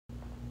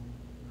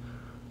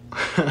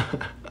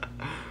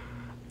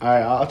Alright,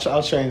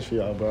 I'll change for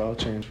y'all, bro. I'll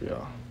change for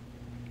y'all.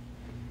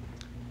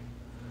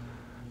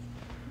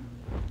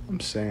 I'm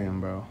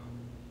saying, bro.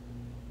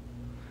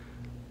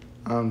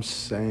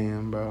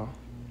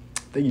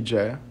 Thank you,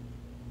 Jay.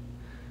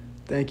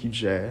 Thank you,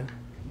 Jay.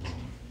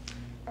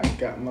 I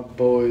got my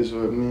boys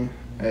with me.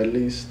 At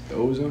least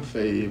those in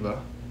favor.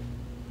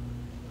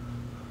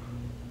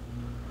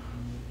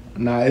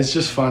 Nah, it's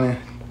just funny.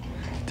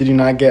 I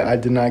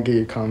did not get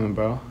your comment,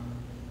 bro.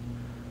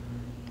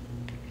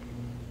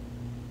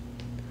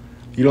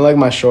 You don't like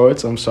my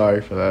shorts? I'm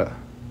sorry for that.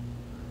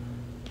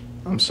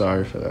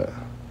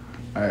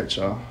 Alright,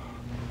 y'all.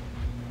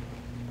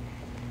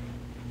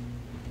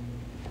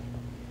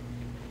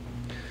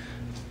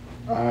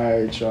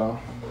 Alright, y'all.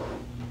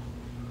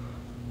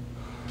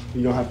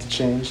 We don't have to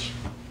change.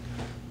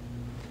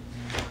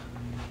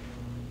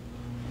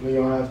 We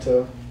don't have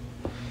to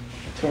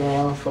turn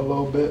around for a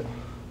little bit.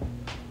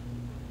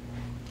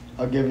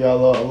 I'll give y'all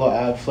a little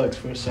ab flex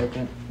for a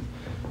second.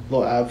 A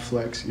little ab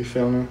flex, you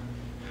feel me?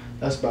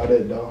 That's about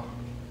it, though.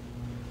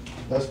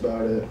 That's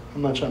about it.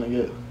 I'm not trying to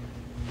get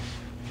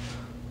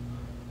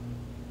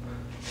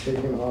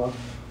taken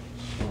off.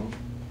 So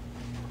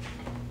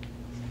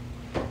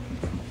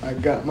I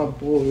got my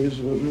boys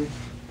with me.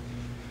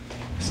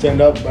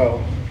 Stand up,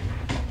 bro.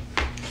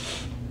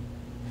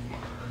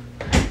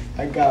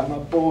 I got my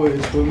boys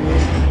with me.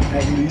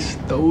 At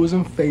least those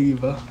in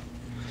favor.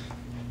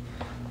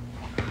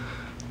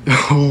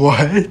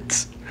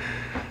 What?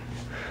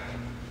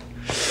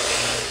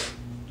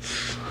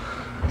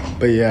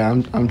 But yeah,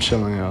 I'm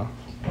chilling, y'all.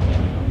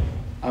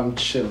 I'm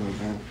chilling,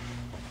 man.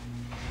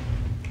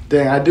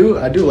 Dang, I do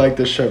like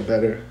this shirt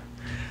better.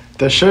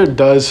 The shirt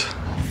does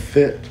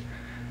fit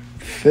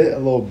a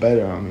little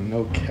better on me,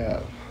 no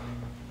cap.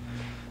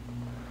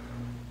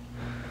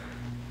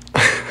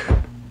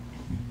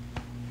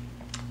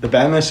 The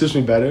Batman suits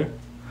me better.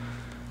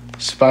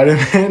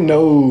 Spider-Man,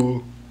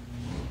 no.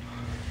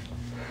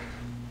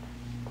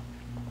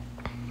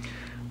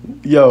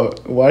 Yo,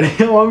 why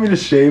do you want me to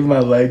shave my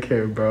leg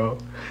hair, bro?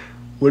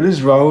 What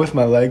is wrong with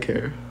my leg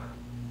hair?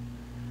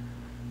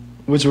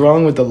 What's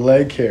wrong with the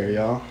leg hair,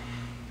 y'all?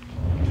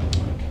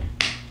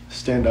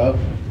 Stand up.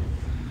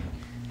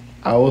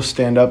 I will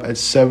stand up at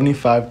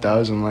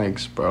 75,000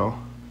 likes, bro.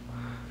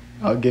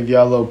 I'll give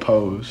y'all a little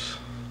pose.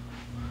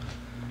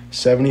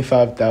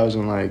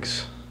 75,000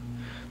 likes.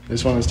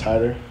 This one is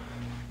tighter.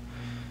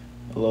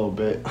 A little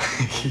bit.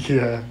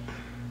 Yeah.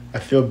 I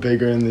feel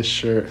bigger in this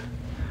shirt.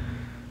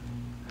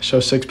 Show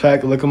six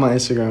pack. Look at my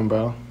Instagram,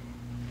 bro.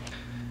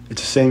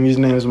 It's the same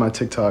username as my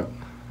TikTok.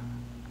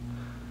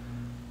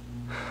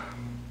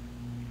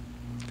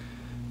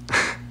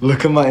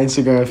 Look at my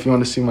Instagram if you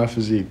want to see my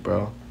physique,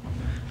 bro.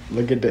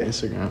 Look at the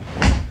Instagram.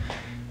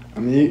 I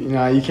mean,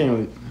 you can't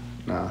really.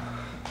 Nah.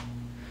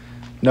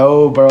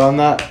 No, bro, I'm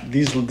not.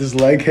 These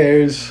leg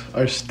hairs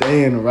are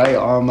staying right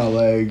on my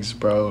legs,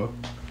 bro.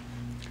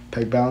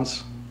 Peg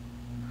bounce.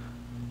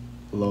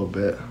 A little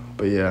bit,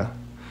 but yeah.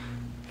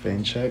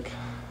 Vein check.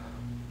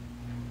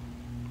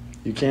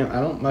 You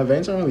can't. My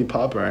veins aren't really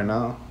popping right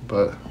now,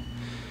 but.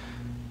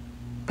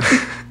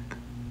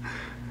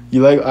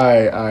 You like?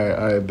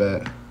 Alright,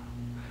 bet.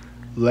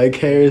 Leg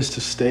hair is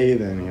to stay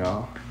then,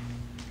 y'all.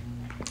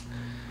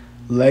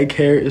 Leg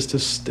hair is to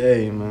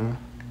stay, man.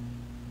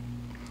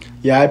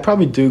 Yeah, I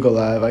probably do go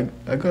live.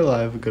 I go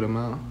live a good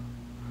amount.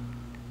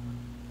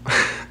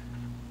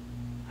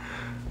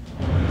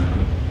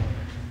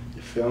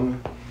 You feel me?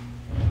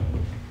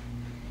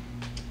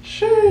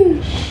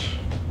 Sheesh.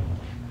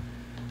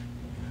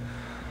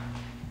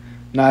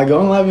 Nah,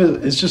 going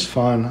live it's just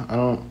fun. I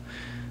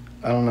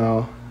don't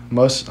know.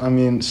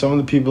 Some of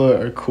the people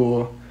are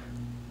cool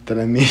that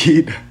I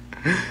meet.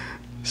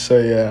 So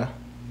yeah.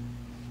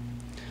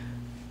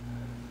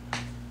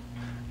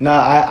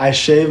 Nah, I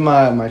shave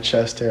my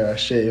chest hair. I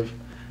shave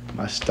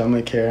my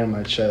stomach hair and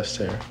my chest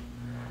hair.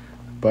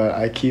 But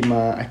I keep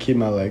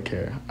my leg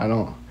hair. I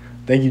don't.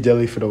 Thank you,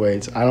 Dilly, for the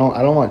weights. I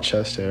don't want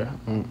chest hair.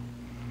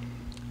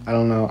 I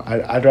don't know.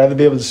 I'd rather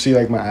be able to see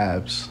like my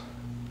abs.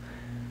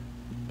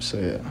 So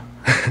yeah.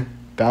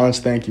 Balance.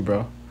 Thank you,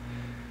 bro.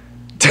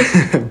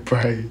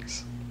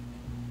 Bryce.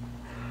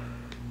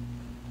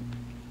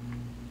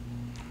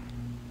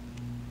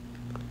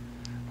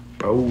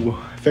 Bro,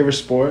 favorite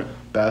sport?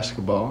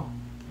 Basketball.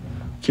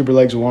 Keep your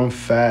legs warm.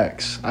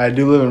 Facts. I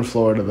do live in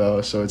Florida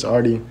though, so it's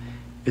already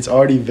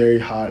very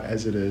hot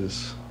as it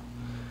is.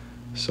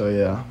 So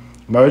yeah,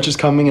 merch is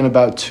coming in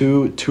about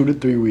 2 to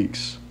 3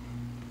 weeks.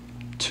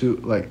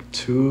 2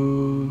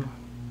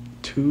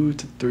 to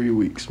 3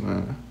 weeks,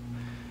 man.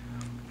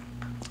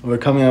 We're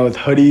coming out with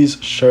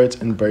hoodies, shirts,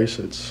 and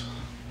bracelets.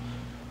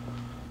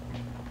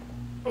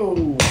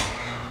 Oh.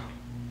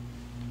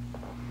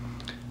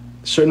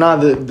 Sure,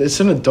 it's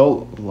an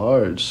adult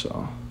large,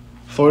 so.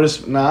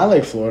 I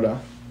like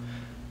Florida.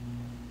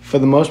 For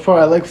the most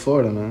part, I like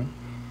Florida, man.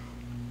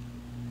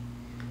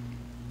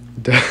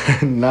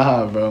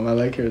 Nah, bro, my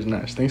leg hair is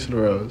nice. Thanks for the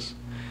rose.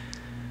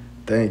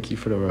 Thank you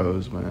for the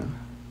rose, man.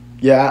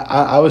 Yeah,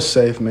 I was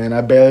safe, man. I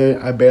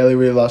barely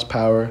really lost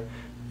power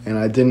and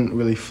I didn't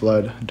really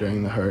flood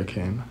during the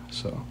hurricane.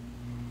 So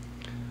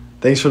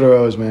thanks for the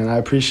rose, man. I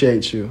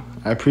appreciate you.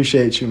 I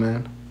appreciate you,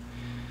 man.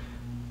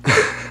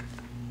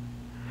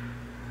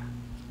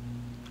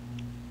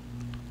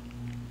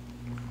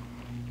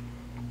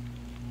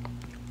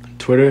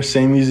 Twitter,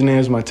 same username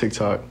as my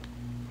TikTok.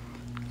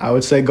 I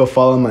would say go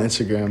follow my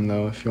Instagram,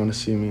 though, if you want to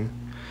see me.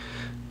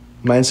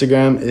 My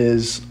Instagram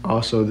is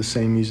also the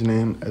same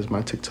username as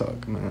my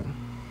TikTok, man.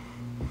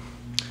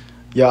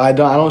 Yeah, I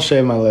don't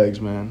shave my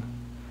legs, man.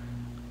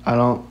 I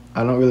don't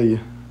really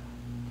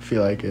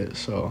feel like it,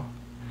 so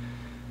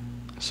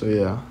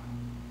yeah.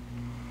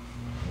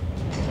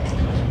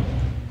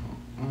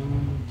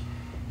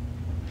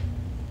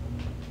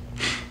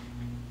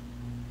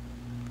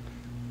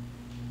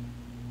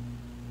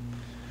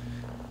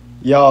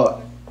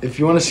 Y'all, if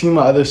you want to see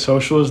my other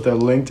socials, they're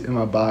linked in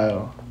my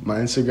bio. My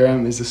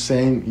Instagram is the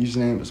same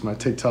username as my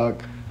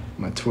TikTok.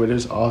 My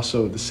Twitter's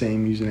also the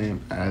same username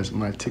as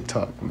my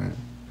TikTok, man.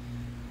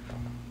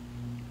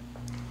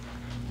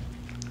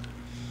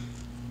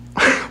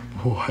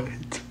 What,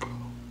 bro?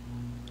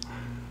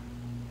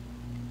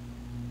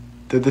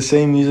 They're the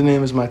same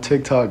username as my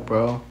TikTok,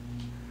 bro.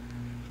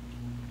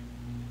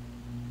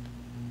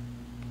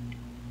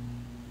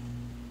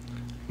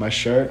 My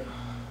shirt.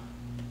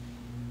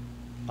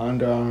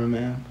 Under Armour,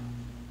 man.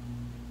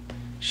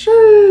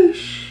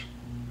 Sheesh.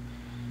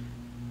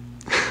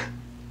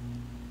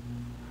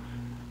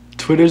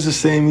 Twitter's the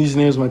same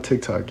username as my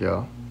TikTok,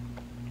 y'all.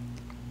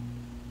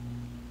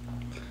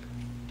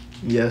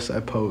 Yes, I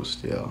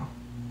post, y'all.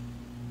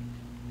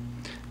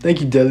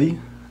 Thank you, Dilly.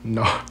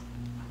 No.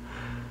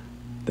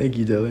 Thank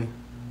you, Dilly.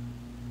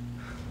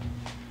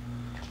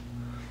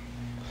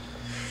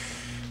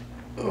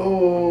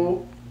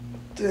 Oh,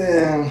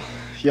 damn.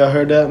 Y'all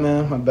heard that,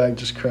 man? My back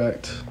just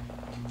cracked.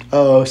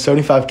 Oh,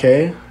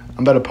 75K? I'm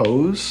about to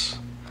pose?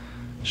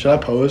 Should I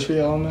pose for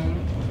y'all,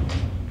 man?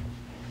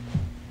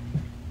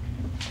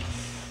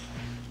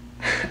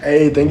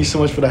 Hey, thank you so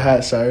much for the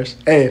hat, Cyrus.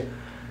 Hey,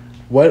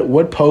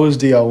 what pose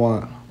do y'all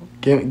want?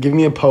 Give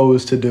me a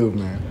pose to do,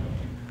 man.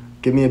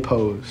 Give me a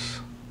pose.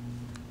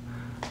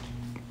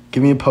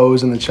 Give me a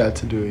pose in the chat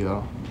to do,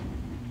 y'all.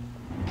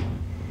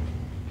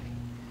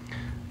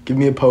 Give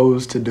me a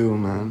pose to do,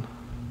 man.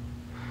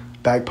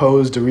 Back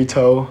pose,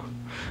 Dorito.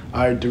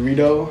 All right,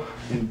 Dorito,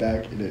 and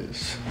back it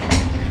is.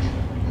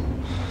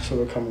 So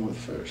we're coming with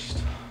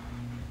first.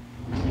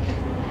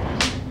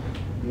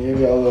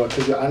 Maybe a little,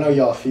 because I know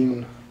y'all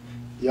feeling,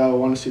 y'all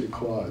want to see the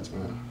quads,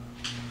 man.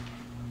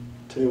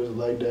 Today was a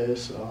leg day,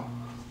 so,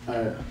 all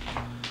right.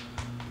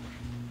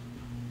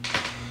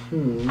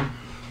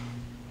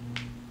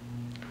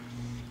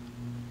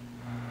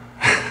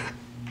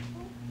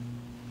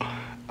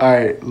 All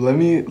right, let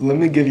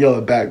me give y'all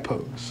a back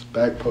pose.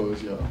 Back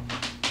pose, y'all.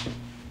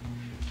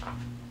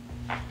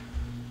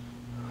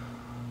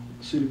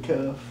 See the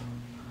calf.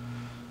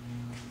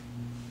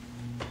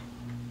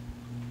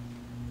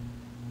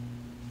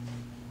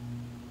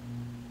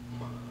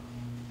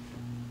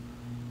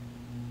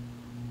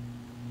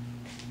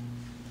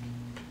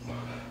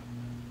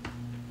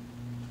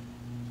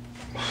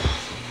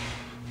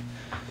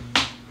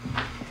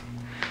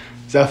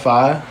 Is that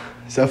fire?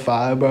 Is that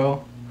fire,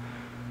 bro?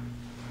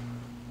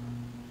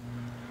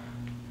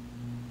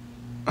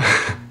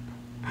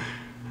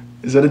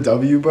 Is that a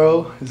W,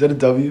 bro? Is that a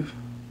W?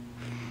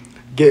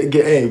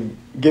 Hey,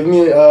 give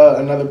me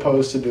another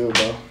pose to do,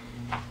 bro.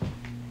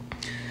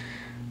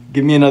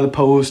 Give me another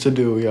pose to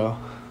do, y'all.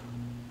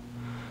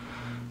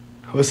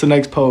 What's the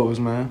next pose,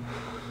 man?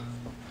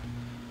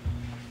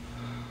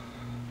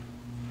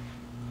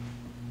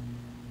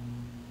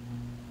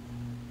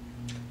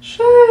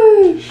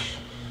 Sheesh.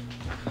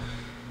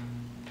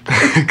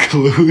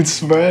 Glute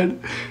spread?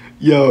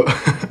 Yo.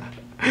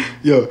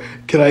 Yo,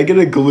 can I get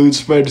a glute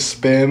spread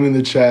spam in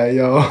the chat,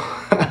 yo?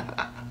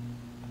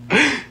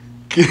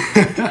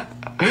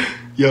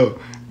 Yo,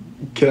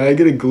 can I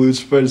get a glute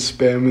spread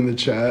spam in the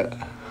chat?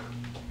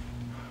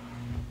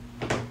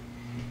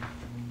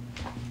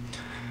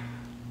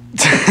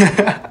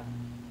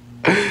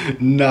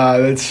 Nah,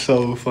 that's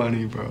so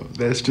funny, bro.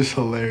 That's just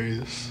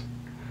hilarious.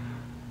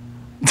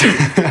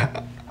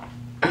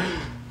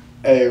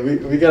 Hey,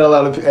 we got a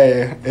lot of...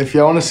 Hey, if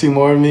y'all want to see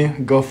more of me,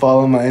 go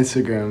follow my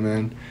Instagram,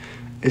 man.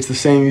 It's the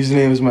same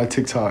username as my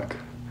TikTok.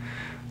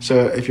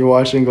 So if you're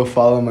watching, go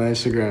follow my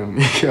Instagram.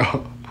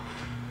 Yo.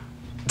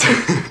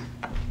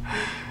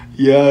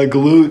 Yeah,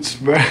 glute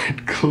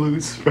spread.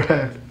 Glute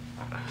spread.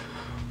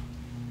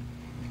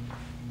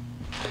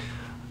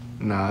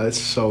 Nah, that's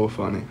so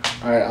funny.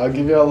 Alright, I'll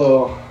give you a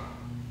little...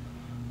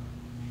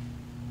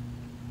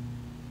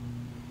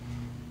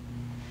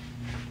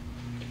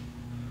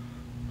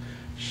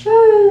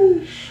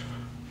 Sheesh.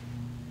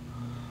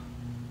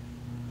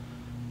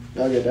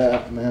 Y'all get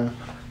that, man.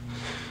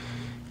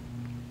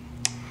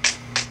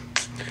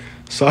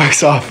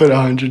 Socks off at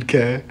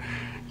 100K.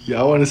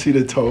 Y'all want to see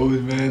the toes,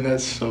 man?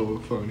 That's so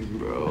funny,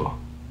 bro.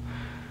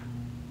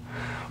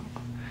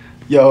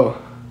 Yo.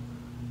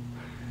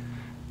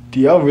 Do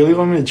y'all really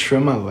want me to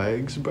trim my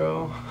legs,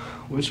 bro?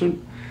 Which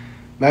one?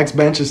 Max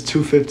bench is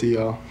 250,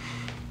 y'all.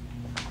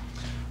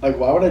 Like,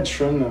 why would I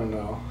trim them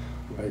though?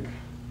 Like,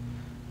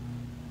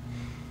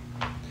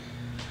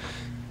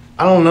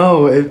 I don't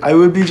know. I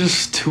would be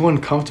just too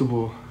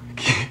uncomfortable.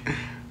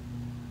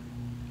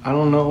 I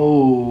don't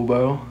know,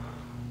 bro.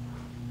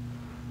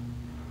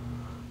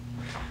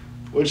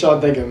 What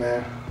y'all thinking,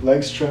 man?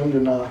 Legs trimmed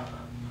or not?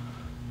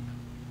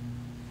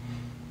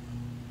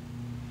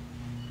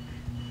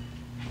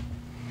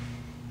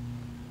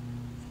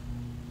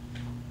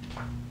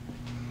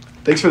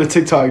 Thanks for the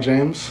TikTok,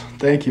 James.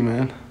 Thank you,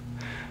 man.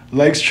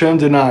 Legs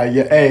trimmed or not?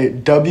 Yeah. Hey,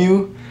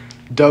 W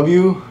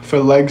for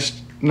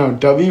legs. No,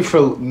 W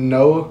for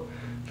no,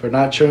 for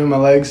not trimming my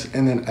legs,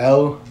 and then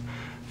L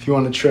if you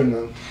want to trim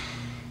them.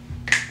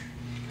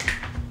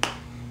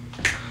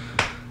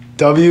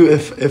 W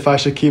if I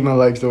should keep my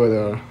legs the way they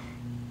are.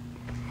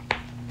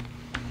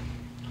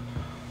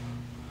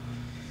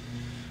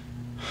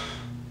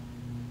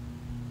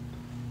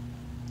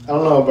 I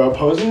don't know, bro.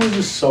 Posing is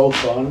just so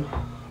fun.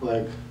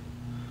 Like,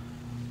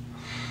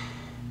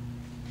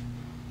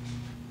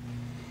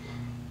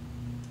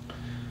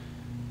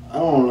 I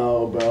don't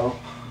know, bro.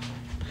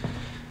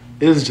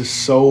 It is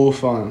just so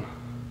fun.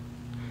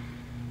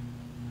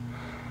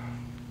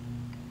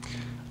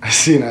 I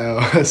see an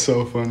L. That's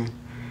so funny.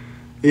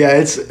 Yeah,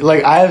 it's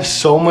like I have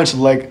so much.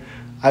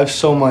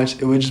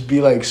 It would just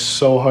be like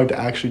so hard to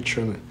actually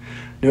trim it.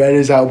 New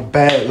editors out.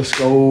 Bet. Let's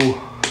go.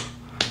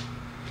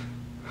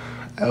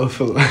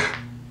 Alpha.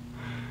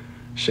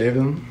 Shave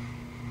them.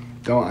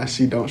 Don't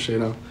shave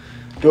them.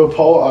 Do a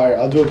poll. All right,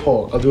 I'll do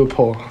a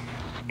poll.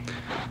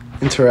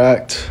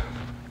 Interact.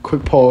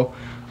 Quick poll.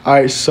 All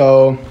right,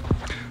 so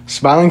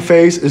smiling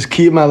face is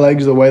keep my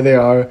legs the way they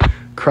are.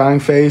 Crying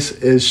face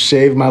is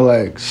shave my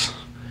legs.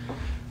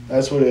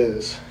 That's what it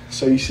is.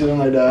 So you see them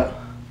like that.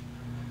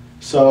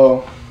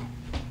 So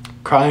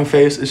crying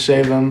face is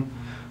shave them,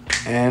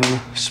 and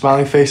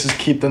smiling face is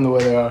keep them the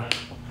way they are.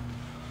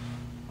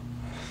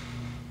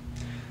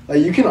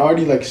 Like, you can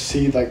already like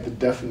see like the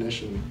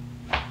definition.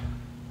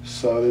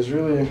 So there's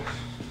really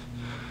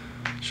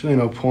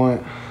no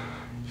point.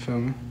 You feel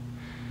me?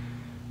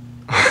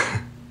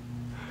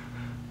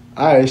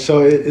 Alright,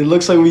 so it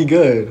looks like we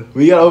good.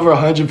 We got over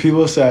 100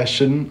 people say I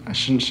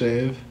shouldn't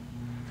shave.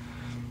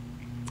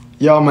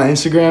 Y'all, my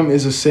Instagram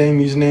is the same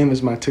username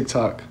as my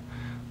TikTok.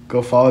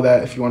 Go follow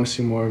that if you want to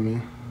see more of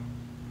me.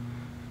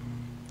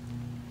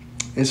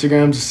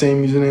 Instagram's the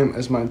same username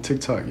as my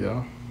TikTok,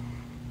 y'all.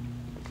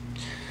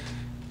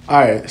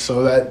 Alright,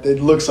 so that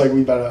it looks like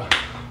we're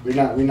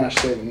not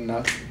shaving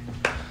nothing.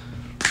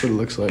 That's what it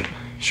looks like.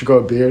 You should grow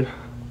a beard.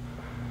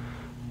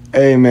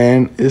 Hey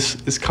man,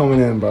 it's coming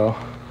in, bro.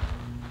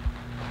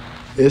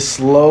 It's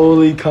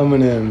slowly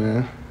coming in,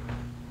 man.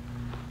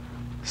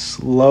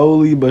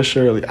 Slowly but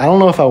surely. I don't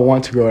know if I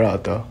want to grow it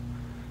out, though.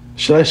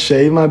 Should I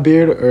shave my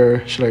beard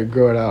or should I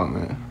grow it out,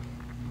 man?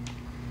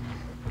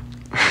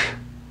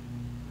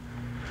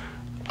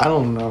 I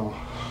don't know.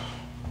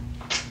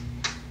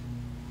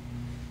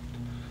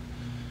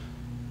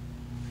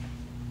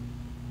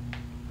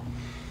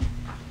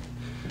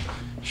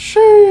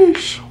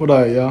 Sheesh. What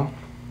up, y'all?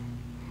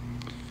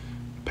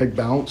 Peg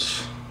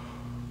bounce.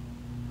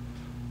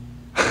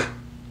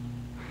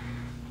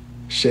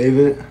 Shave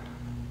it.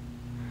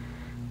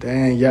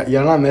 Dang,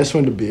 y'all not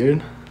messing with the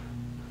beard?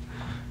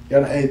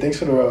 Hey, thanks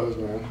for the rose,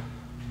 man.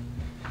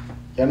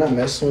 Y'all not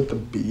messing with the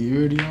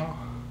beard, y'all?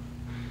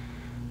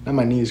 Now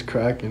my knee's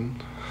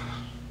cracking.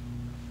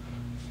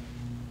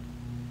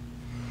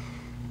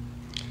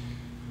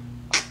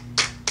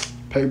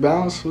 Peg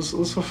bounce? What's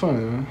so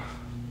funny, man?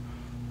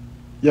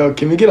 Yo,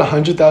 can we get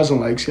 100,000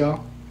 likes,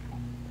 y'all?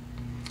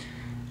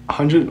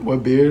 100?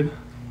 What beard?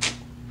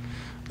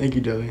 Thank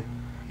you, Dilly.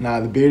 Nah,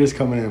 the beard is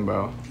coming in,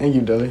 bro. Thank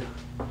you, Dilly.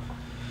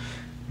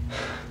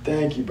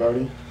 Thank you,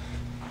 Brody.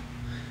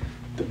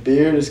 The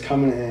beard is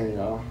coming in,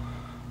 y'all.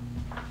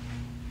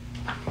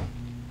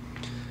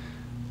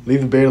 Leave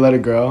the beard, let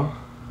it grow.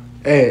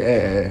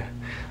 Hey.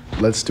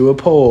 Let's do a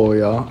poll,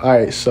 y'all. All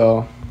right,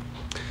 so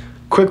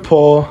quick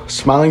poll.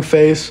 Smiling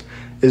face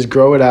is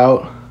grow it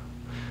out.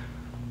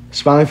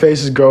 Smiling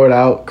face is grow it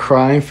out.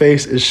 Crying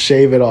face is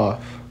shave it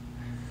off.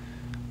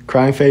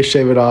 Crying face,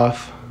 shave it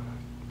off.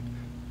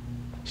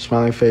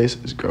 Smiling face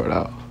is grow it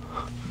out.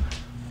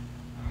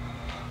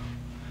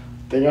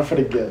 Thank God for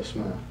the gifts,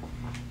 man.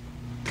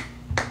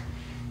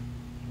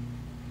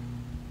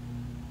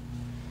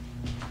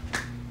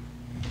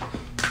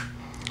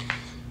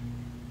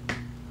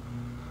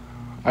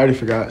 I already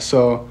forgot.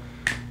 So,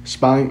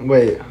 smiling.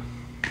 Wait.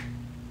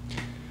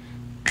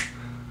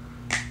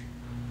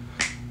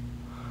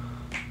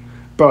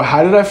 Bro,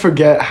 how did I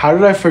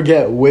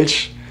forget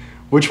which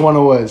one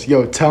it was?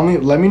 Yo, tell me.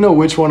 Let me know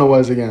which one it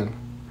was again.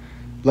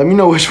 Let me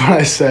know which one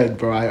I said,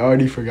 bro. I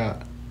already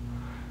forgot.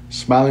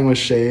 Smiling with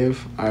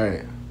shave. All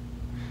right.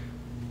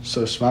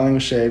 So smiling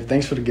with shave.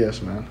 Thanks for the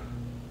gifts, man.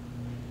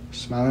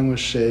 Smiling with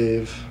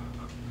shave.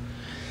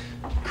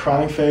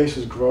 Crying face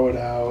is grow it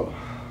out.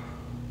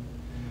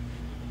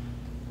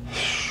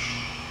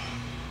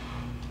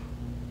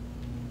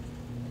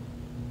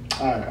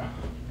 All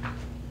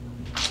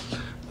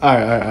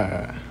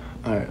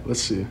right.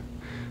 Let's see.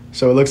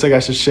 So it looks like I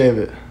should shave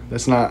it.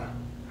 That's not.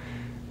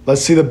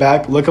 Let's see the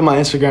back. Look at my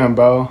Instagram,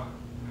 bro.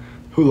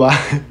 Who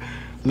lied?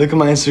 Look at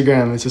my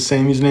Instagram. It's the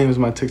same username as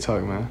my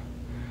TikTok, man.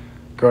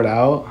 Grow it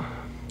out.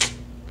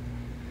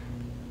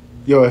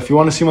 Yo, if you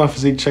want to see my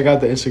physique, check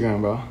out the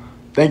Instagram, bro.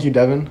 Thank you,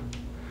 Devin.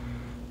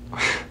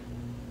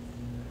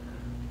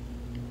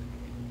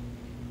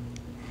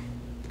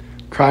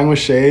 Crying with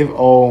shave?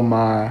 Oh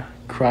my.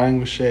 Crying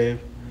with shave.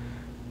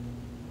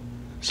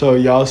 So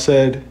y'all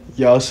said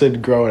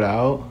grow it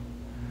out.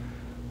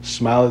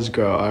 Smile is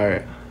grow.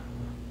 Alright.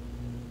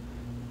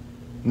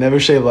 Never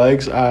shave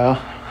legs? I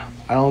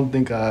don't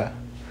think I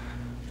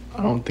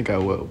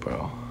will,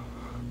 bro.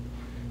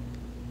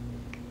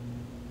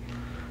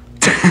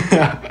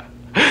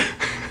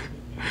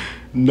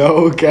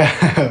 No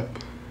cap.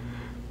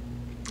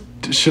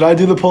 Should I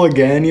do the poll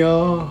again,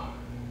 y'all?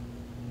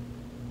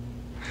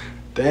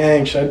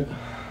 Dang, should I?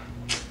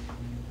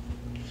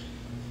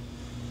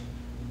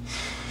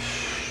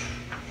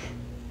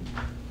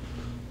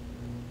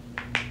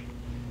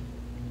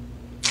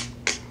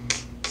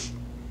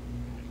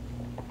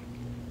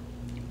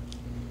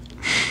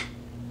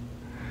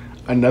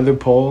 Another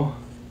poll?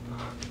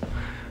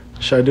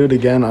 Should I do it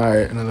again?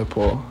 Alright, another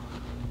poll.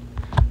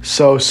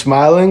 So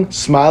smiling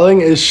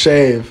is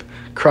shave.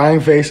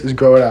 Crying face is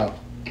grow it out.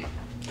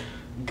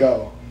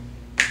 Go.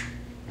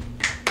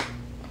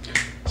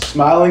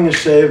 Smiling is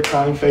shave,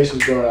 crying face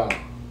is grow it out.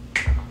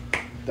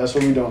 That's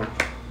what we doing.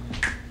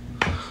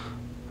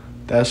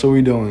 That's what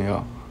we doing,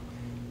 y'all.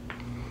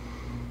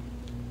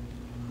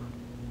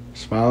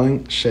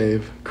 Smiling,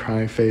 shave,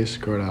 crying face,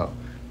 grow it out.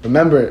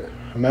 Remember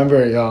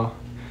it, y'all.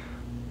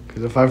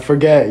 Cause if I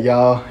forget,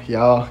 y'all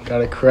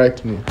gotta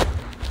correct me.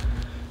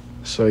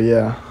 So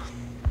yeah.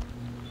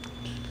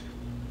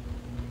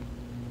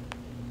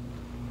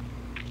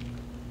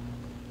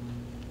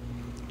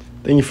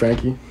 Thank you,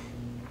 Frankie.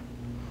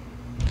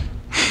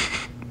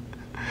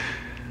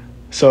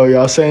 So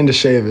y'all saying to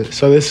shave it.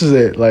 So this is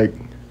it. Like,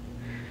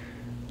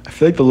 I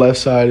feel like the left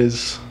side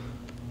is.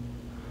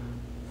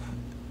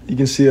 You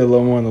can see a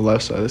little more on the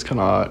left side. It's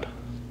kind of odd.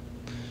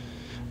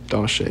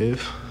 Don't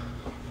shave.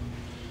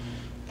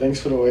 Thanks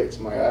for the weights,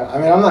 Mike. I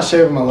mean, I'm not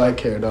shaving my leg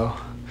hair, though.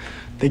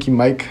 Thank you,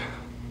 Mike.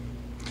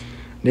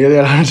 Nearly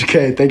at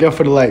 100K. Thank y'all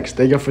for the likes.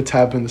 Thank y'all for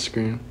tapping the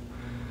screen.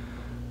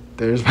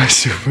 There's my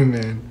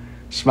Superman.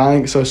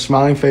 Smiling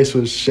face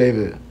was shave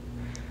it.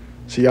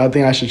 So y'all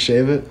think I should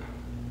shave it?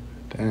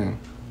 Damn.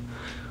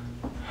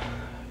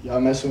 Y'all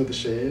messing with the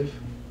shave?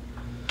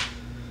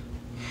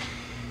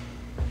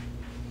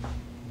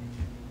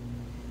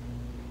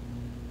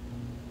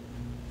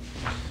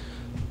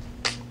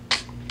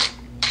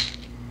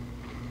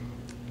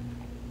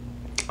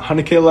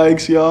 $100K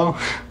legs, y'all.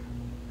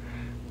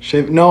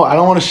 Shave? No, I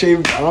don't want to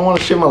shave. I don't want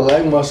to shave my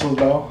leg muscles,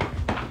 bro.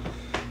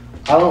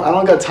 I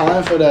don't got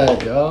time for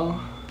that, y'all.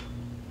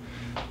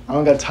 I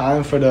don't got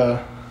time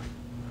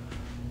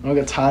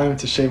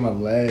to shave my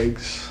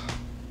legs.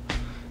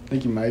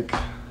 Thank you, Mike.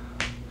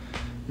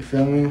 You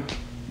feel me?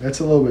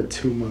 That's a little bit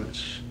too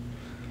much.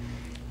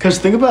 Cause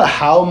think about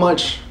how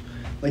much,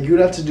 like you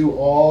would have to do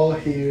all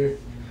here,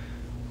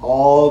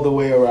 all the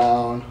way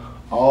around,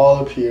 all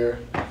up here,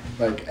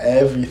 like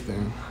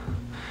everything.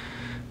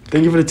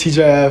 Thank you for the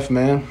TGIF,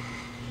 man.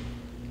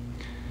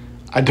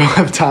 I don't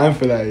have time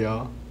for that,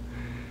 y'all.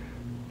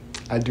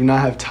 I do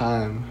not have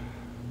time.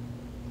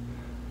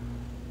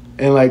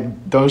 And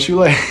like, don't you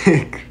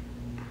like,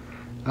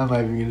 I'm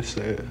not even gonna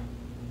say it.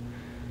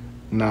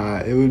 Nah,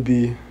 it would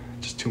be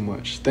just too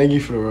much. Thank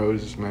you for the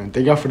roses, man.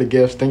 Thank y'all for the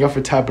gifts. Thank y'all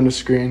for tapping the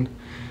screen.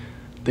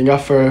 Thank y'all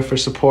for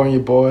supporting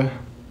your boy.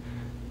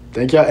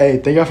 Thank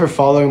y'all for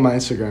following my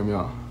Instagram,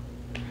 y'all.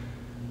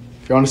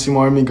 If you want to see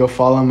more of me, go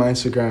follow my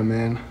Instagram,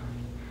 man.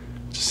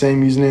 It's the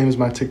same username as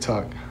my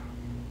TikTok.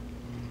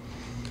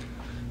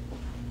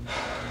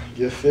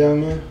 You feel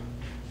me?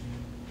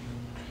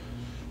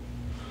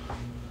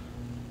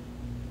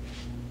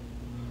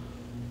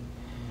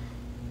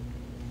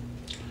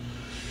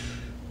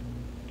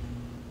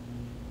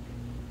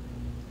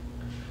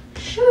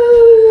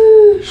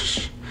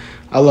 Sheesh.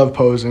 I love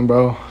posing,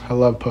 bro. I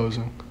love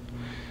posing.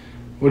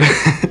 What?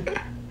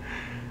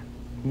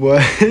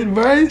 What,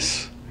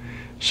 Bryce?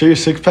 Show your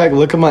six pack.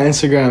 Look at my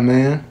Instagram,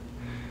 man.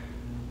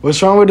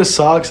 What's wrong with the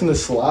socks and the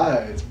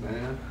slides,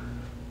 man?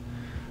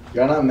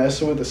 Y'all not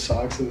messing with the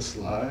socks and the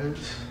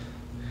slides?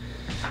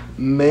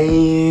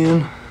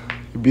 Man,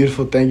 you're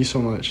beautiful. Thank you so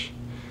much.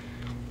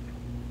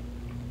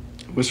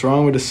 What's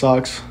wrong with the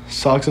socks?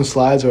 Socks and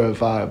slides are a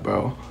vibe,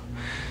 bro.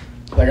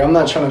 Like, I'm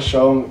not trying to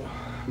show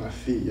my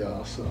feet,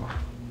 y'all,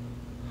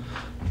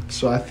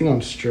 so I think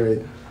I'm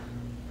straight.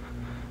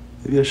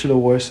 Maybe I should have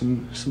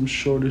worn some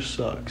shorter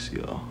socks,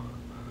 y'all.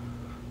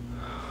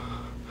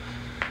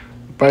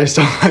 Bryce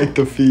don't like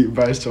the feet.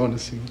 Bryce don't want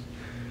to see me.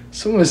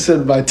 Someone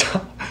said my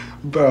top.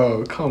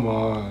 Bro, come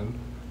on.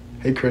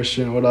 Hey,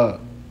 Christian, what up?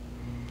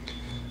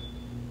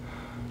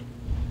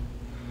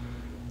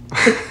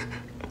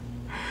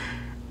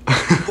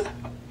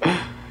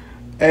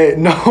 Hey,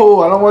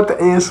 no, I don't want the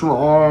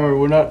ASMR.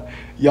 We're not,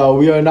 y'all,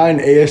 we are not an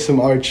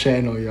ASMR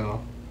channel,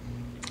 y'all.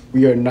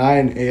 We are not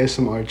an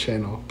ASMR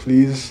channel.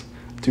 Please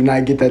do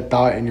not get that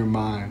thought in your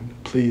mind.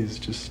 Please,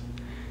 just,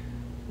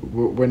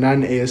 we're not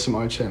an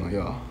ASMR channel,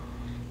 y'all.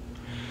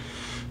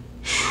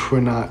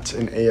 We're not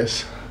an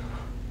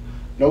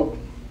Nope.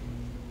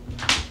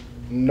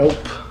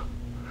 Nope.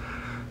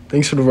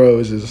 Thanks for the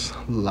roses,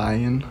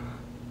 lion.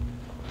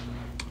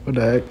 What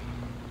the heck?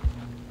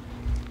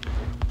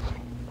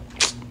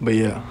 But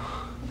yeah.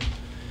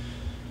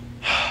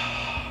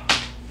 I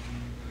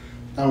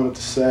don't know what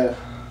to say.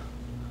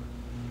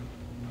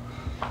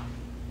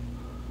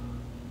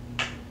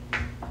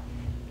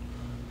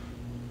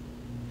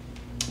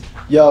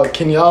 Yo,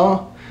 can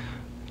y'all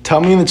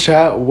tell me in the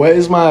chat what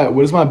is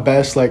my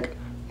best like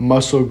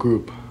muscle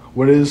group?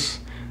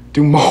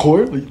 Do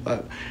more?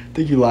 I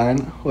think you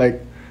lying.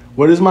 Like,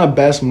 what is my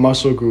best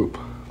muscle group?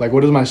 Like,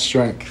 what is my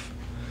strength?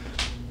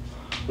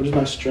 What is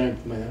my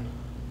strength, man?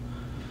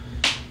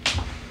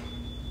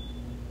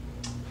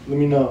 Let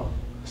me know.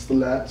 It's the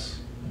lats,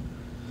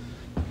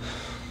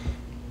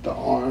 the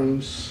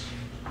arms,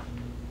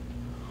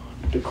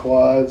 the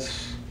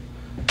quads.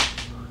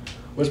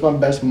 What's my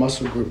best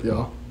muscle group,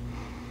 y'all?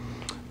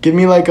 Give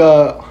me like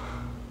I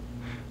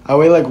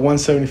weigh like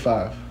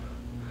 175.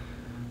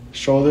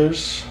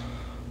 Shoulders.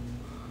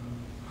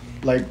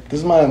 Like, this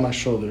is my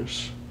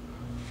shoulders.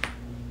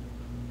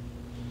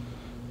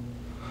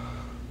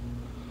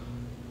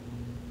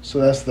 So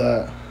that's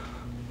that.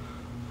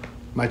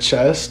 My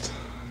chest.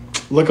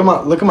 Look at my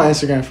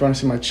Instagram if you want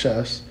to see my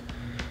chest.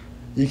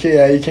 You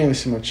can't even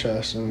see my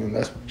chest. I mean,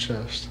 that's my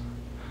chest.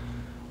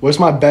 What's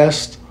my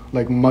best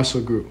like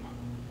muscle group?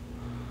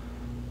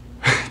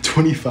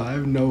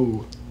 25?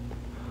 No.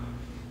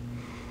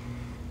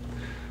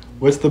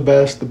 What's the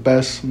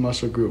best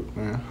muscle group,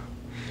 man?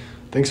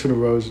 Thanks for the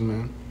roses,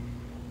 man.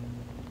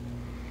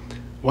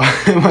 Why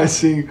am I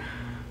seeing?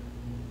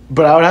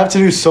 But I would have to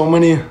do so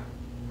many.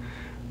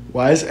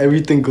 Why is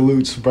everything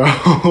glutes,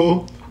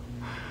 bro?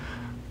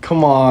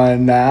 Come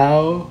on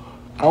now.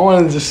 I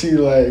wanted to see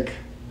like.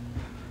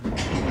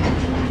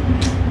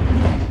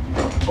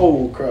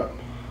 Oh crap.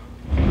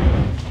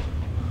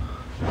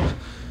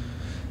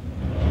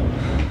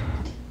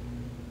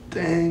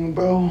 Dang,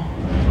 bro.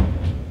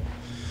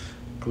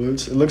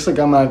 Glutes. It looks like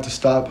I might have to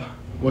stop.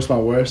 What's my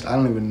worst? I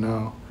don't even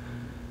know.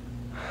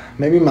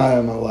 Maybe my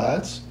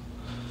lats.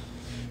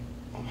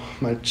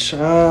 I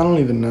don't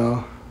even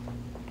know.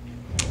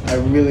 I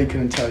really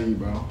couldn't tell you,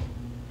 bro.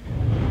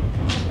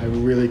 I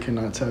really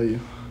cannot tell you.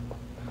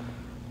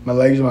 My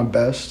legs are my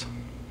best.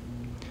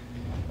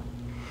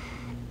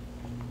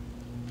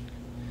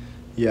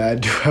 Yeah, I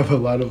do have a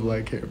lot of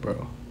leg hair,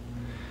 bro.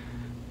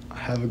 I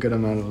have a good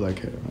amount of leg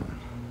hair, man.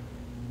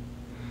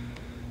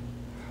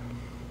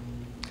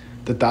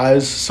 The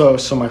thighs, so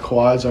my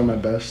quads are my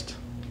best.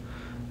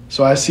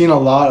 So I've seen a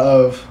lot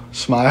of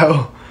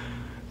smile.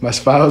 My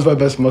smile is my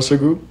best muscle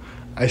group.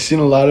 I've seen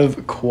a lot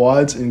of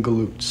quads and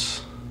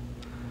glutes.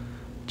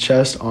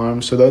 Chest,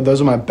 arms. So those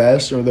are my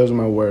best or those are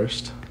my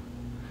worst.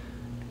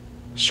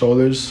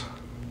 Shoulders.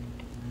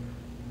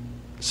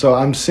 So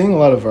I'm seeing a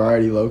lot of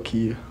variety, low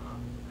key.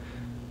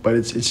 But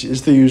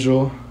it's the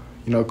usual,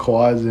 you know,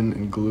 quads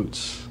and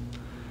glutes.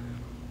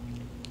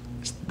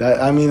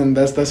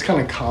 That's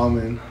kind of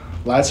common.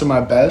 Lats are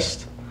my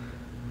best.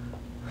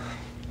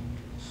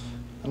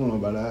 I don't know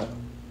about that.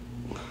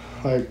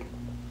 Like,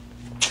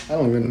 I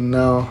don't even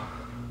know.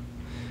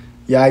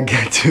 Yeah, I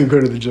get to go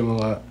to the gym a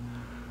lot.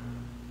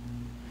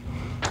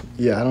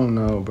 Yeah, I don't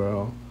know,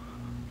 bro.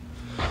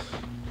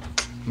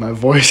 My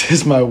voice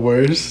is my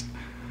worst.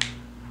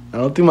 I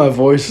don't think my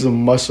voice is a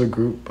muscle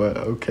group, but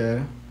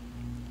okay.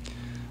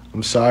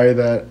 I'm sorry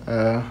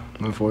that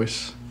my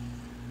voice.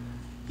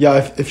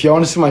 Yeah, if y'all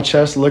want to see my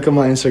chest, look at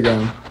my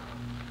Instagram.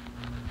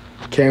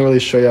 Can't really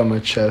show y'all my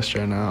chest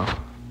right now,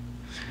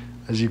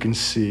 as you can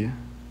see.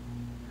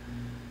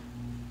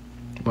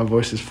 My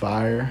voice is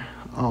fire.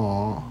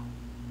 Aww.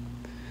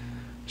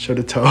 Show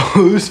the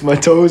toes. My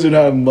toes are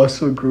not a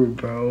muscle group,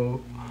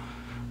 bro.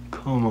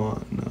 Come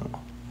on now.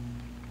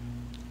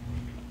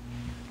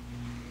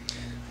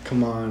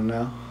 Come on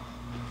now.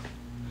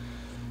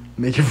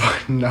 Make it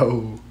fun.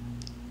 No.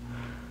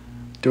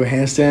 Do a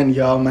handstand?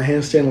 Y'all, my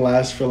handstand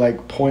lasts for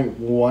like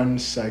 0.1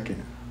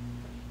 second.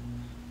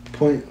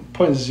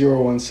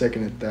 0.01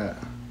 second at that.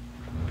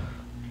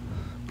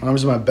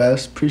 Arms are my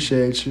best.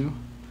 Appreciate you.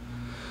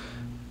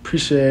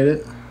 Appreciate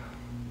it.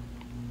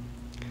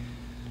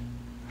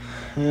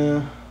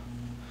 Yeah.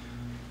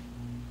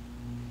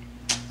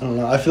 I don't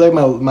know. I feel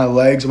like my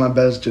legs are my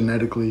best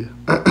genetically.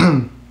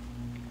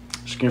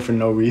 Scream for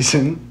no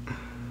reason.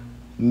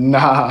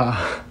 Nah.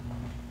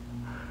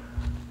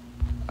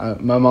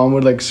 My mom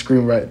would like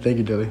scream right. Thank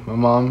you, Dilly. My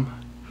mom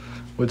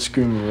would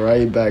scream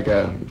right back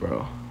at me,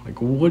 bro. Like,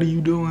 what are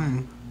you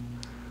doing?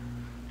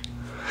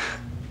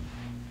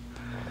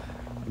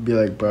 I'd be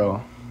like,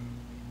 bro.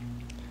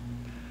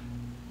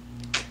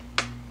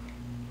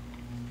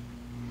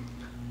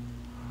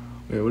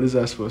 Wait, what is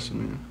that supposed to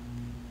mean?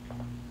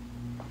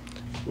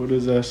 What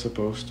is that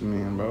supposed to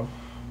mean, bro?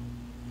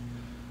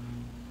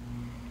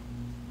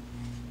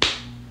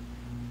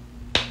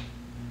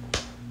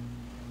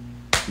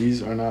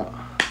 These are not.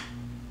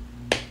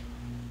 I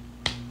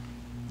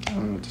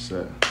don't know what to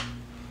say.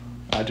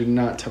 I do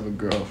not have a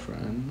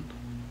girlfriend.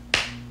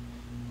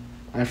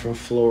 I'm from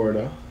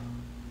Florida.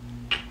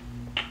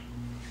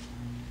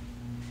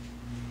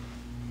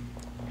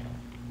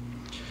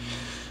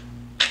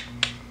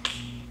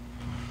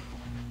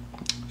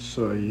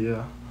 So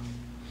yeah.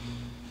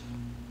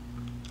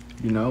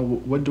 You know,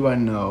 what do I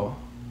know?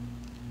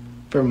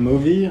 For a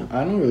movie,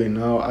 I don't really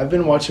know. I've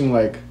been watching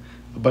like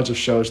a bunch of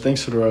shows.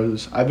 Thanks for the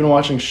roses. I've been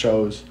watching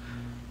shows.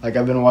 Like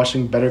I've been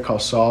watching Better Call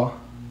Saul.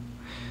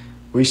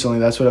 Recently,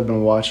 that's what I've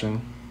been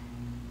watching.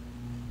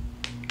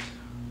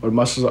 What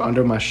muscles are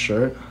under my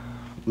shirt?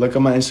 Look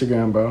at my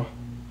Instagram, bro.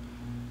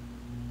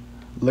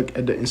 Look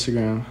at the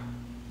Instagram.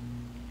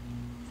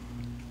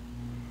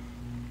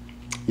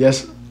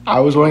 Yes,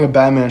 I was wearing a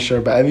Batman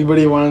shirt, but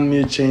everybody wanted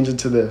me to change it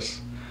to this.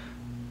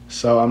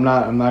 So I'm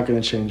not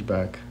gonna change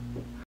back.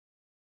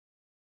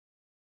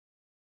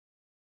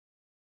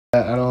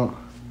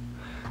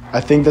 I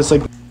think that's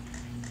like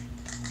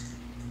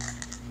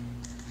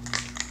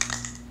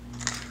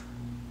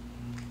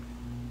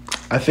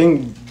I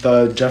think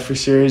the Jeffree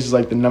series is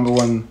like the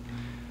 #1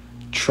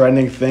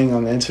 trending thing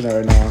on the internet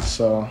right now,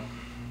 so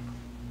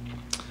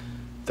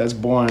that's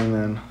boring,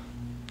 man.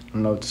 I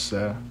don't know what to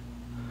say.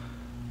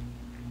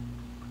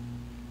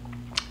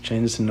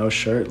 Change this to no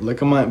shirt.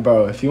 Look at my,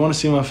 bro, if you want to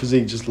see my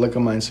physique, just look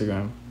at my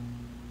Instagram.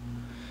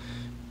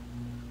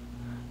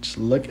 Just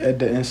look at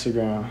the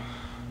Instagram.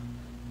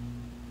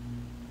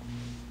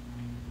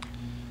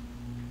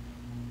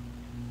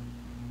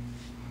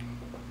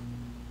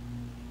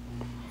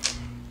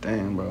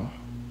 Dang, bro.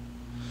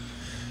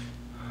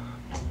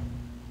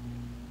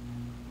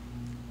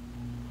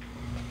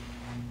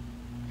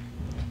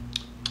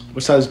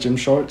 What size gym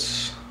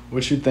shorts?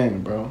 What you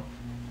think, bro?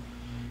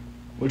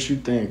 What you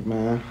think,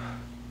 man?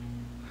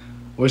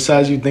 What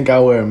size you think I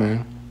wear,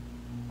 man?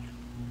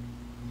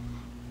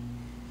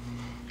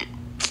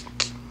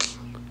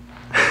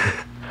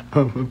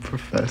 I'm a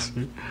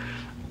professor.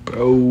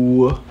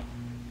 Bro.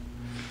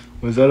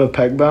 Was that a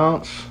pec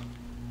bounce?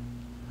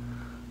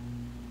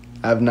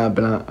 I have not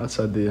been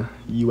outside the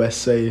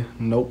USA.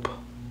 Nope.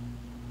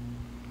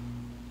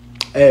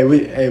 Hey, we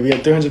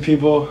got 300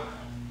 people.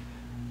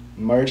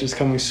 Merch is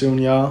coming soon,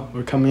 y'all.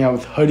 We're coming out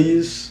with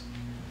hoodies,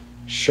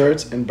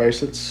 shirts, and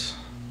bracelets.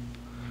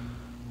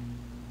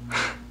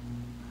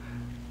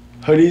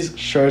 Hoodies,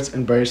 shirts,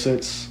 and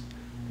bracelets.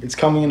 It's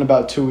coming in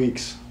about 2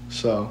 weeks.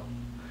 So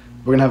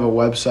we're gonna have a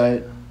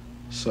website.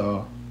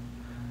 So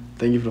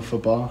thank you for the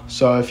football.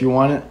 So if you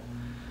want it,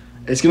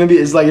 it's gonna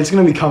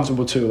be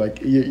comfortable too. Like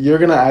you're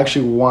gonna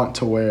actually want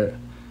to wear it.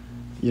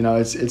 You know,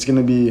 it's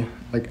gonna be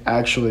like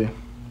actually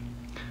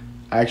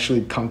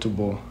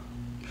comfortable.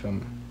 You feel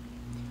me?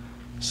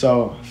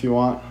 So if you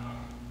want,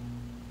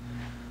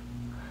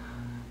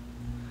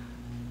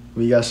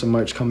 we got some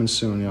merch coming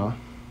soon, y'all.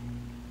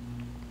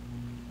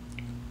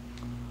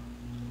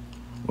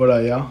 What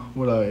up, y'all?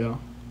 What up, y'all?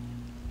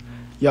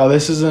 Y'all,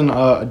 this is an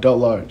adult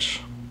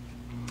large.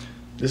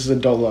 This is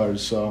adult large,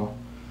 so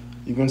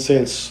you can say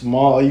it's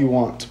small all you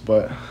want,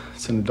 but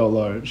it's an adult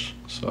large.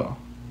 So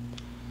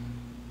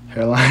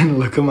hairline,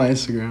 look at my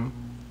Instagram.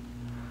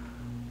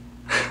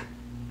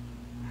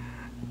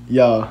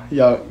 Y'all,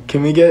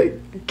 can we get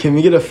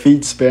a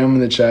feet spam in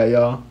the chat,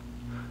 y'all?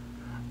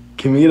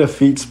 Can we get a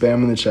feet spam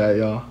in the chat,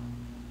 y'all?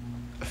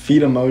 A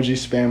feet emoji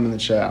spam in the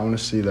chat. I want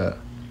to see that.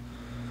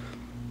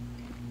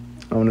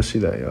 I want to see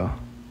that, y'all.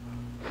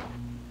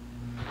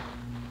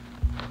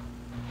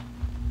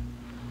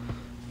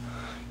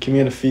 Can we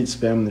get a feet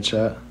spam in the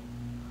chat?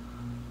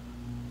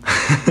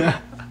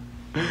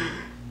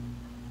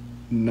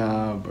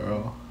 Nah,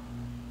 bro.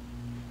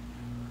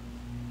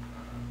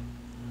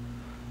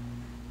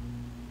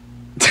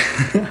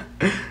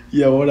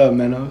 Yo, what up,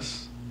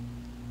 Menos?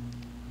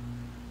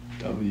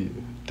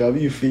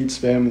 W feet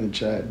spam in the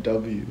chat.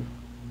 W.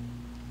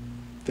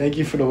 Thank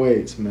you for the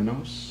weights,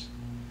 Menos.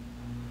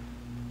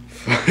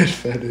 Foot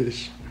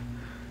fetish.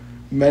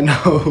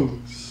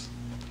 Menos.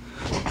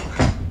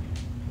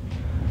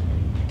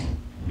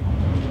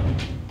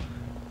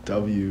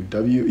 W.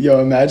 Yo,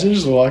 imagine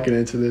just walking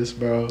into this,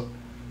 bro.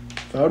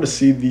 If I were to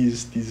see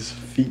these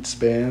feet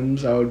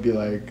spams, I would be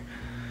like,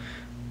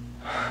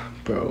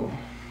 bro.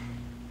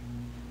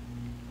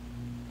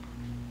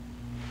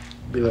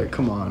 Be like,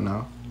 come on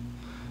now.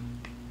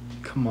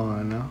 Come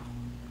on now.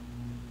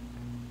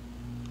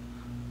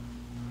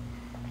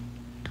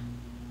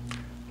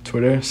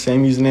 Twitter,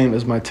 same username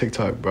as my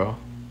TikTok, bro.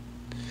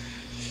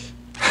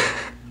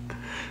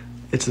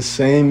 It's the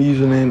same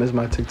username as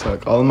my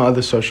TikTok. All of my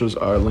other socials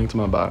are linked to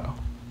my bio.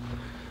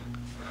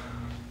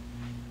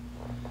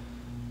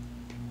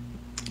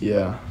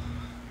 Yeah,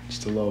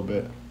 just a little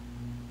bit.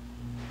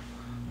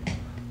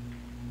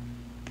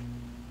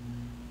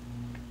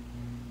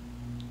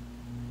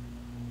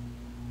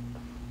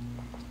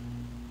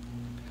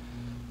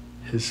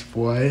 His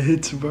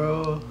what,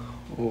 bro?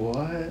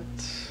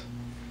 What?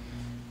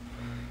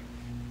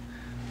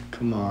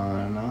 Come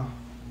on now.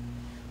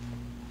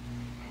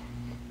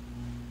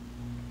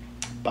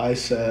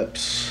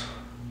 Biceps.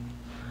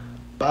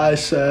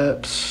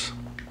 biceps.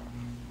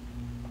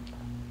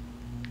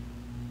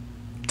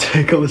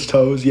 Ticklish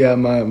toes. Yeah,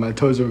 my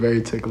toes are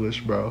very ticklish,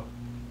 bro.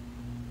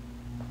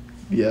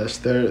 Yes,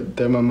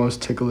 they're my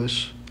most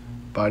ticklish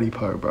body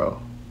part,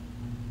 bro.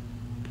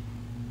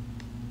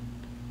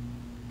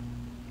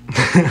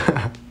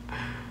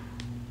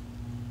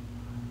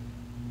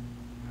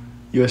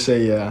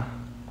 USA, yeah.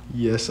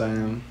 Yes, I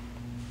am.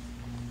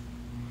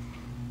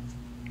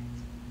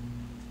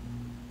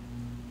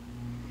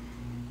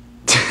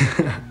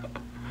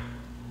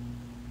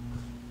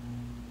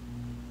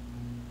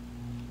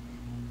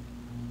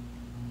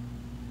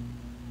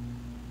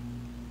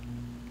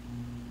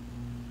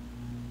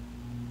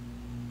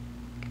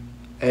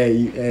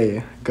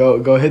 Hey,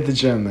 go hit the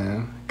gym,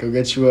 man. Go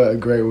get you a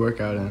great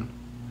workout in.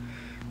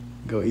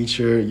 Go eat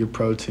your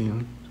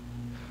protein.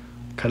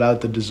 Cut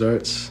out the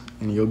desserts,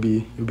 and you'll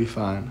be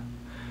fine.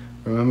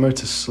 Remember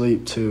to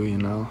sleep too, you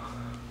know.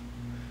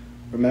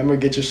 Remember,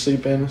 get your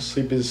sleep in.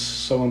 Sleep is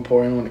so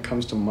important when it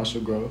comes to muscle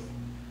growth.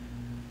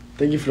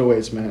 Thank you for the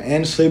weights, man.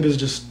 And sleep is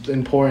just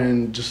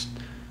important, just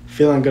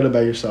feeling good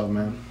about yourself,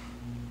 man.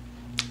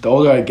 The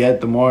older I get,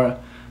 the more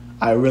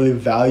I really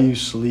value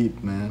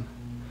sleep, man.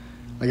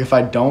 Like, if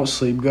I don't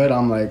sleep good,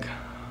 I'm like,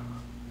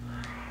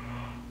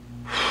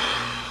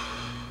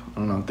 I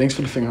don't know. Thanks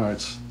for the finger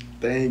hearts.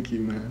 Thank you,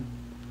 man.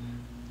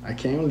 I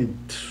can't really...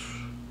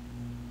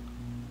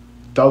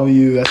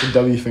 W, that's a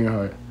W finger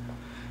heart.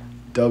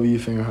 W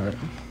finger heart.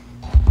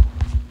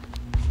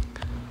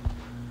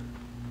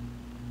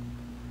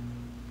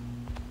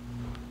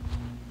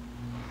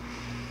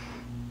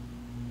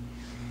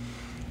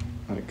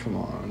 Like, come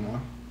on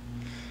now.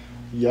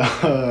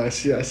 Yeah, I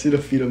see the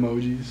feet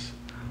emojis.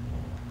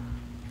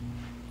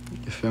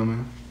 You feel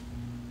me?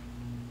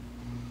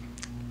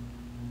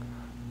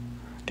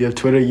 Do you have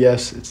Twitter?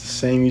 Yes, it's the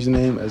same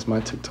username as my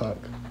TikTok.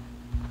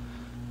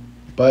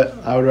 But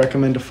I would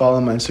recommend to follow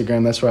my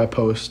Instagram. That's where I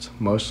post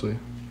mostly.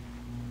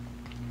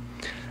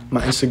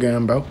 My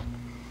Instagram, bro.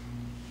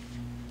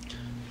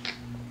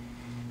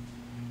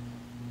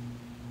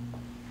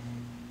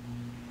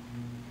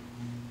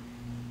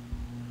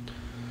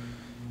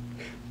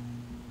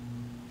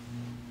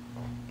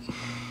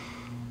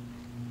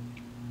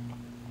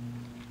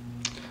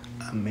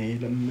 I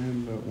made a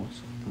member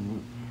once.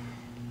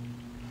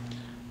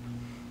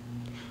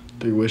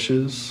 3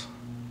 wishes.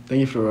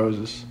 Thank you for the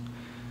roses.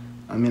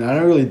 I mean, I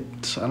don't.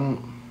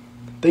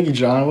 Thank you,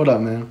 John. What up,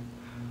 man?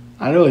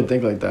 I don't really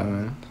think like that,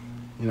 man.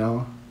 You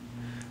know?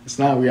 It's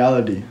not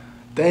reality.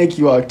 Thank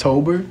you,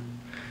 October.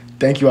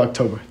 Thank you,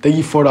 October. Thank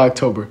you for the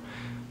October.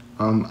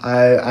 I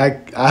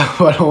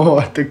don't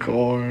want the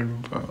corn,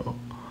 bro.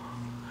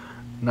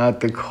 Not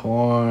the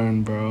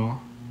corn, bro.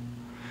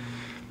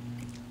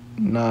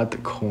 Not the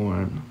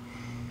corn.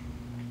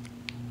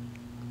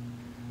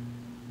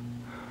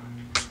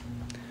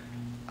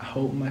 I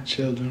hope my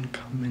children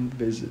come and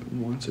visit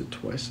once or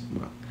twice a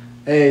month.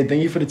 Hey,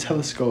 thank you for the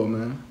telescope,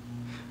 man.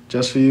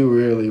 Just for you,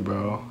 really,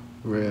 bro.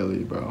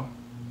 Really, bro.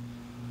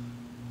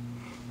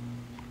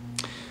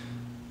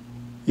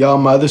 Y'all,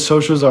 my other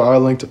socials are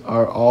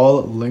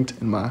all linked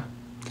in my...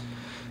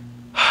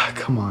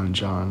 Come on,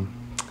 John.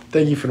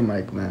 Thank you for the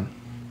mic, man.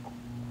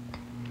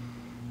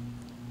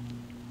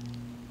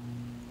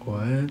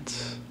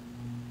 What?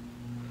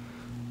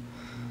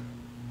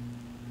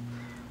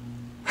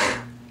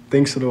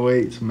 Thanks for the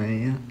weights,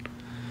 man.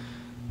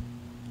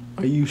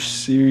 Are you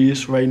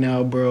serious right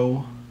now,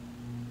 bro?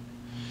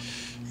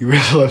 You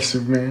really love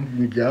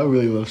Superman? Y'all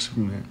really love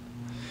Superman.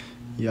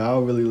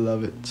 Y'all really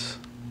love it.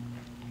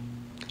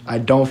 I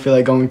don't feel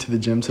like going to the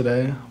gym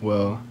today.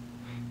 Well,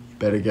 you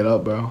better get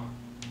up, bro.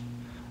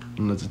 I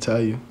don't know what to tell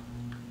you.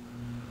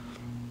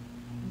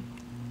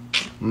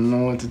 I don't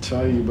know what to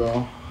tell you,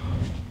 bro.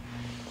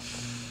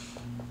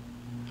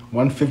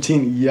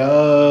 115,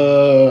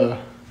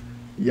 yeah.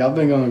 Y'all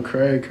been going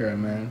crazy,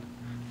 man.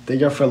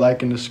 Thank y'all for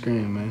liking the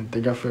screen, man.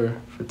 Thank y'all for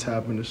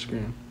tapping the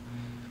screen.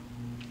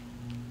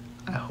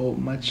 I hope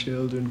my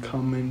children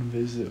come and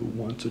visit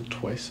once or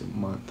twice a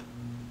month.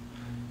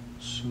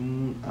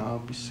 Soon I'll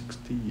be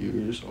 60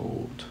 years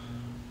old.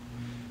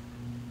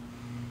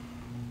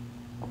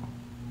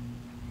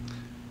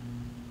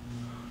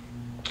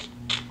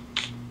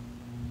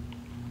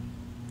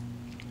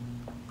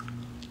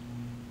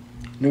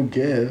 New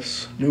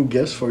gifts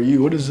for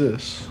you. What is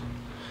this?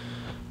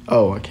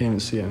 Oh, I can't even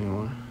see it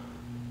anymore.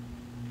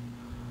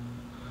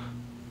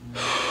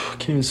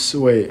 Can't even see,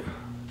 wait.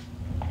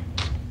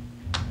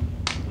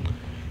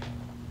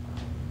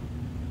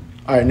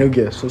 Alright, new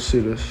gifts. Let's see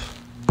this.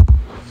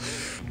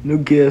 New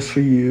gifts for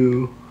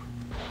you.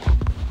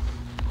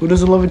 Who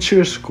doesn't love a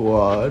cheer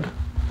squad?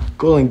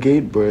 Golden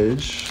Gate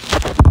Bridge.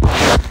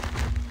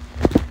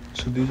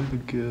 So these are the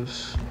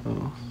gifts.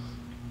 Oh.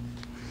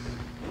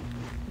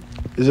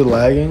 Is it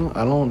lagging?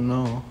 I don't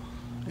know.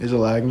 Is it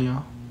lagging,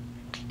 y'all?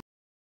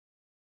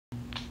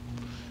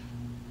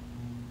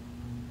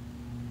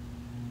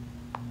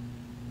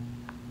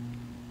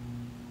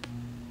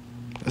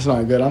 It's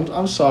not good.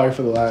 I'm sorry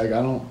for the lag.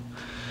 I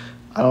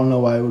don't know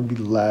why it would be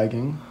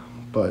lagging,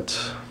 but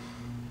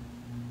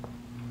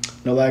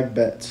no lag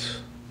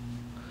bets.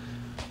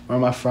 Where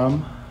am I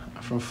from?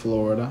 I'm from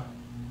Florida.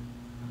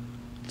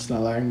 It's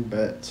not lagging,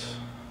 bet.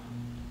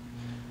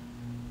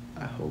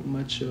 I hope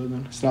my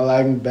children. It's not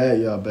lagging, bet,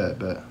 y'all,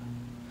 bet.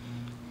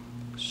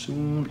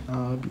 Soon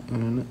I'll be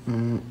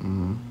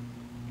in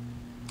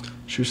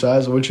True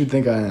size, what you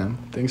think I am?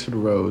 Thanks for the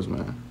rose,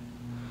 man.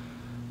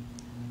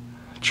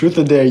 Truth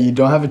or dare, you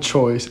don't have a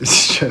choice.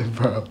 It's just,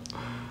 bro.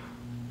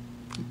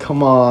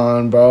 Come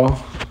on, bro.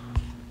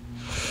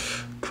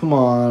 Come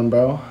on,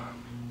 bro.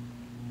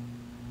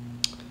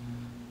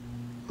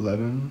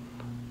 11?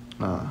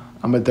 Nah,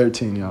 I'm at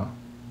 13, y'all.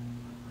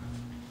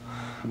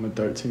 I'm at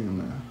 13,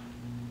 man.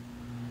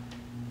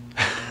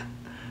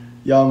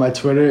 Y'all, my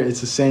Twitter,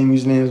 it's the same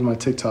username as my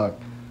TikTok,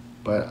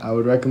 but I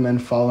would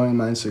recommend following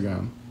my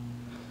Instagram.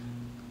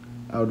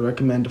 I would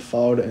recommend to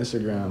follow the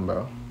Instagram,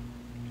 bro.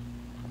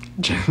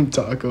 Gym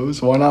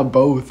tacos? Why not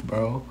both,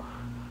 bro?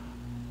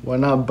 Why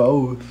not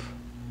both?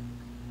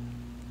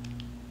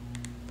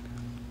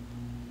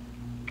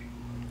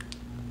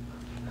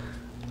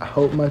 I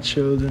hope my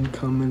children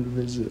come and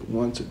visit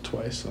once or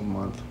twice a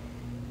month.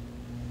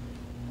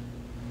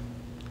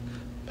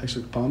 Pecs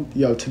look pumped.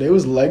 Yo, today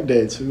was leg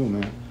day too,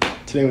 man.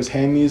 Today was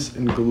hammies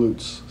and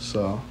glutes,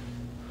 so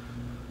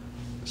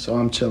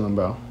I'm chilling,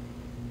 bro.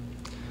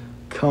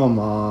 Come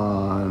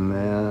on,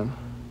 man.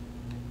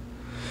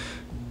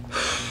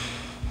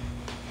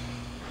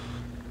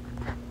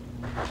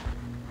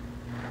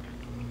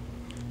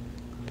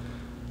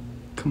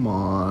 Come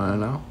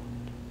on now.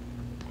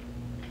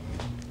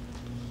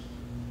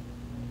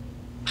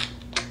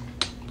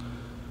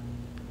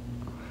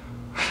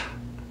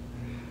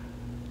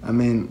 I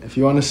mean, if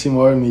you want to see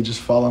more of me,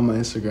 just follow my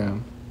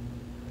Instagram.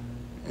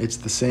 It's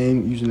the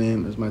same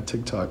username as my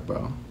TikTok,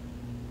 bro.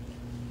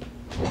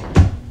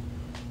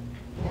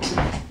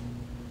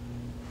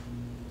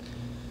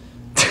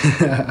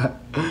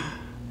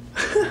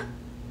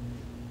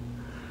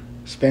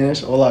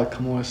 Spanish, hola,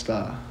 ¿cómo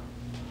está?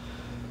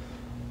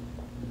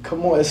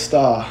 ¿Cómo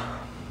está?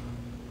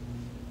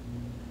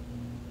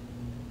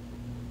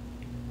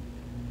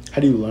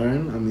 How do you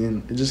learn? I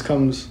mean, it just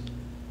comes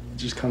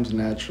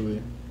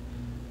naturally.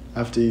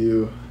 After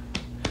you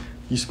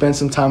spend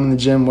some time in the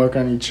gym, work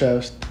on your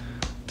chest,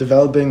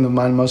 developing the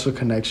mind-muscle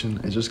connection,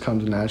 it just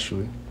comes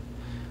naturally.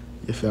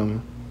 You feel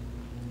me?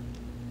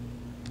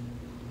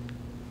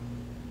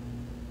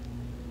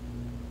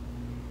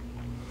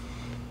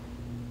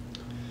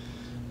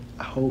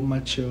 I hope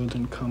my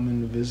children come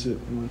and visit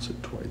once or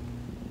twice.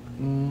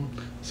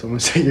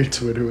 Someone said your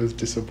Twitter was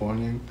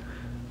disappointing.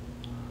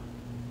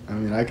 I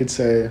mean, I could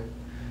say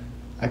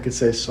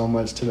so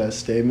much to that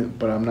statement,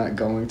 but I'm not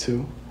going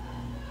to.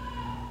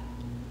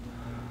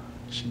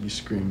 She'd be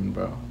screaming,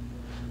 bro.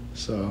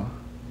 So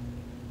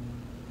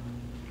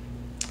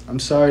I'm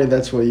sorry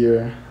that's what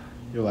your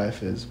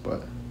life is,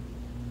 but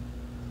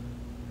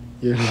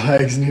your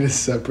legs need a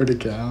separate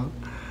account.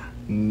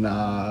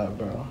 Nah,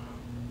 bro.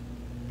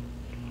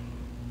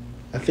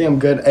 I think I'm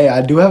good. Hey,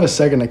 I do have a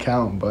second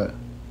account, but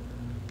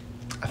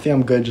I think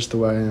I'm good just the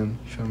way I am.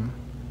 You feel me?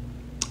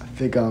 I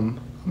think I'm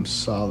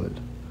solid.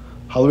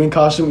 Halloween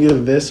costume,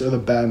 either this or the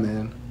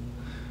Batman.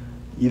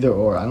 Either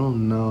or, I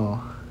don't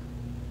know.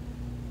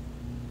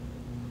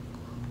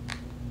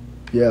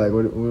 Yeah, like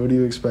what are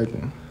you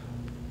expecting?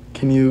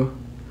 Can you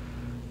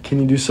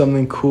do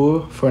something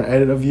cool for an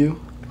edit of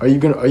you? Are you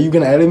gonna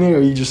edit me, or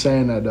are you just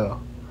saying that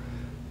though?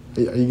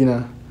 Are you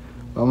gonna?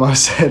 My mom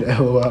said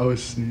LOL, I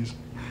was sneezing.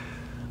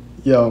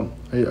 Yo,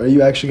 are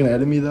you actually gonna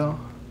edit me though?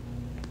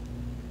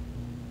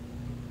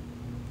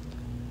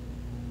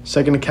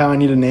 Second account, I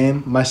need a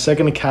name. My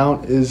second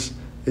account it's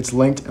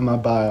linked in my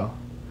bio.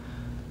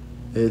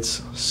 It's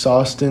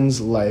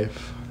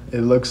SAustinLifts. It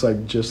looks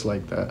like just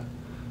like that.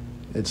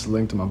 It's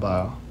linked in my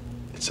bio.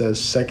 It says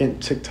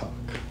second TikTok.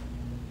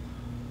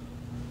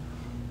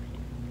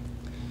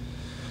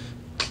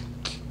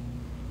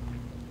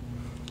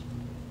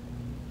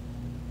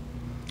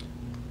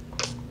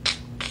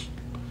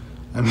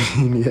 I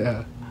mean,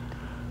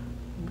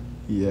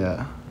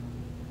 yeah.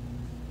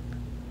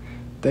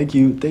 Thank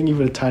you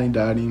for the tiny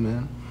daddy,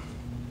 man.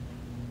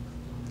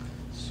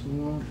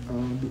 Soon I'll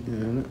be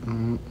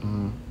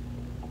in.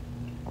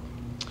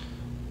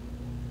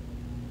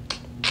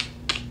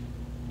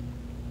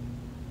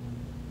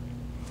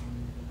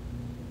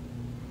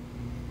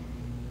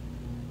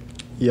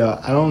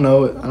 Yeah, I don't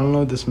know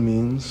what this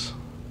means.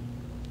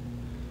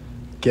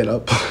 Get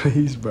up,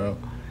 please, bro.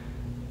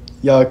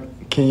 Y'all,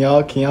 can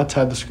y'all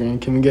tap the screen?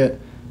 Can we get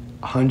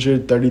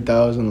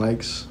 130,000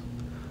 likes?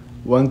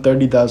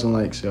 130,000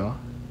 likes, y'all.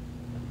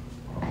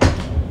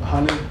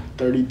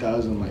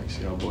 130,000 likes,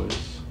 y'all boys.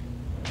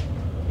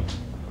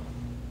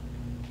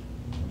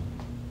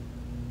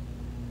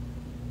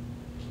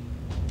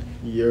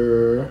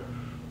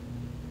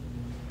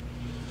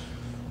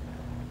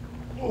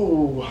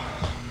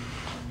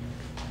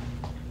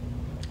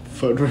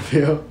 Foot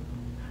reveal.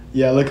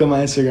 Yeah, look at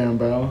my Instagram,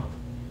 bro.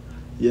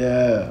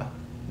 Yeah,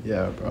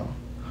 bro.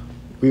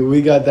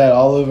 We got that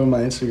all over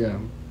my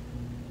Instagram.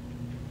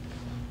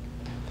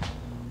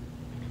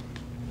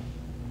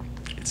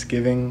 It's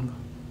giving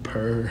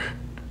per.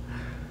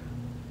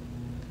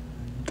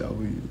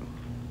 W.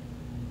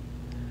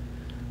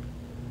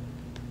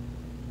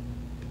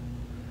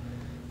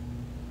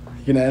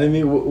 You gonna edit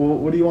me?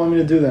 What do you want me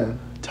to do then?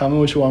 Tell me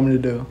what you want me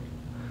to do.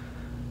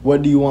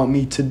 What do you want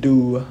me to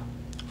do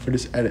for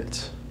this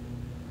edit?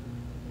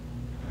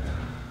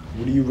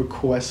 What are you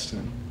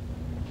requesting?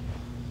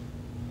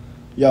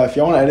 Yo, if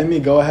y'all want to edit me,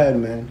 go ahead,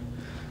 man.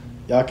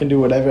 Y'all can do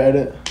whatever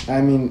edit.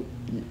 I mean,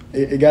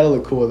 it gotta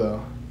look cool,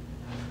 though.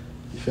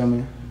 You feel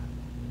me?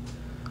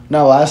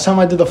 Now, last time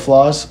I did the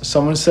floss,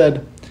 someone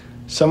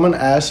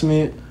asked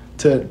me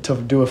to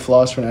do a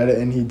floss for an edit,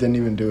 and he didn't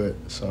even do it.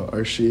 So,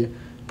 or she,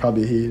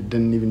 probably he,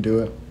 didn't even do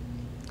it.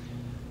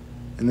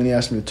 And then he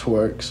asked me to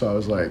twerk, so I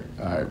was like,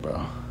 all right,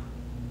 bro.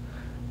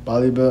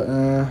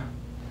 Bodybuild,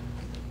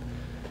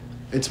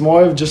 It's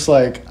more of just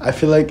like, I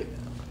feel like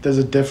there's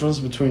a difference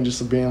between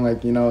just being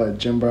like, you know, a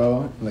gym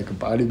bro and like a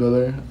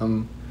bodybuilder.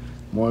 I'm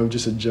more of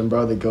just a gym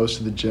bro that goes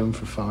to the gym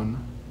for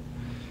fun.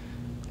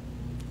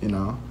 You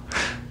know?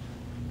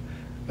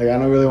 Like, I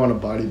don't really want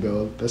to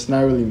bodybuild. That's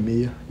not really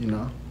me, you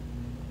know?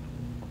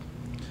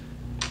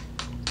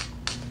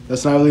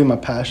 That's not really my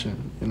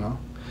passion, you know?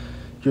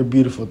 You're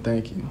beautiful,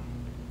 thank you.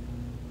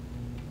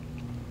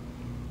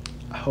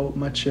 I hope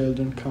my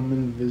children come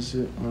and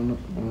visit on.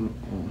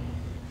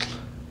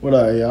 What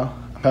up, y'all?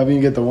 I'm happy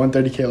you get the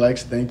 130K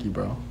likes. Thank you,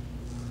 bro.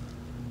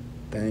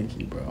 Thank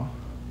you, bro.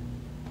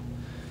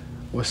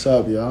 What's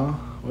up, y'all?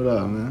 What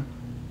up, man?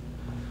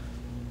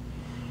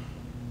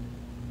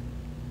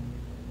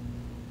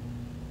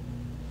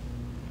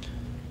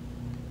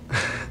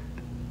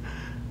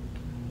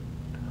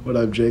 What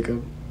up,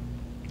 Jacob?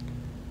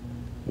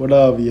 What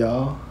up,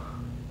 y'all?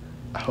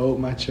 I hope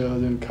my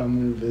children come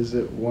and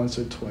visit once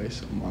or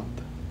twice a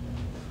month.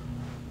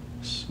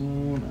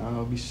 Soon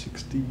I'll be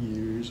 60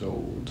 years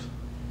old.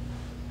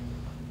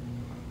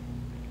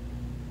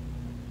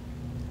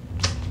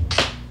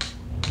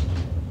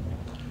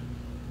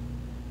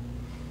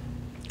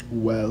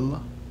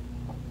 Well,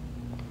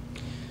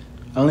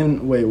 I don't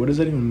even, wait, what does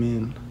that even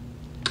mean?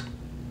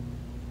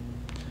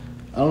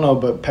 I don't know,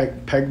 but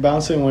peg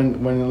bouncing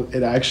when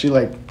it actually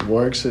like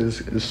works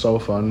is so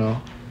fun though.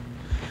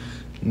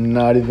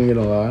 Not even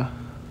gonna lie.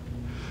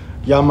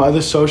 Yeah, my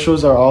other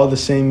socials are all the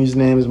same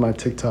username as my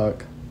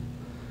TikTok.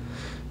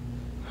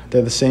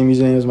 They're the same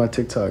username as my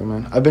TikTok,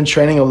 man. I've been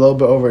training a little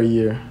bit over a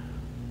year.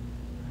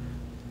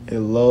 A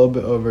little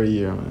bit over a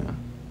year, man.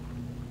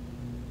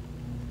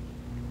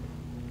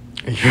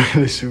 Are you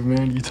really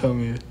Superman? You tell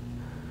me. You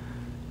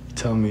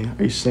tell me.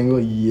 Are you single?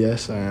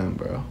 Yes, I am,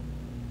 bro.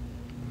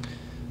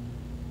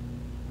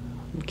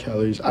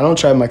 Calories. I don't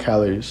track my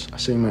calories. I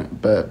say, man,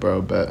 bet,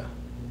 bro, bet.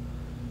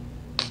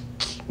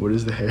 What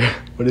is the hair?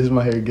 What is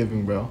my hair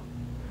giving, bro?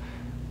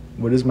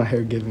 What is my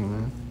hair giving,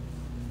 man?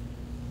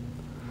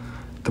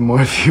 The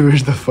more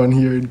viewers, the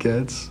funnier it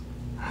gets.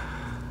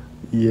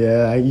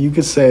 Yeah, you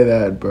could say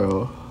that,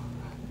 bro.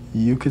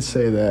 You could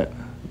say that.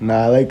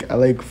 Nah, I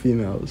like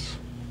females.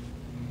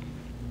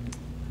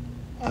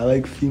 I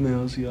like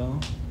females,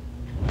 y'all.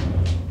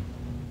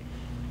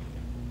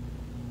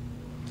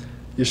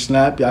 Your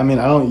Snap? I mean,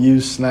 I don't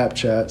use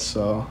Snapchat,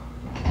 so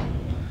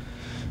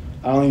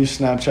I don't use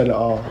Snapchat at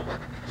all.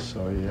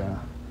 So yeah.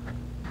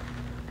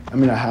 I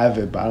mean, I have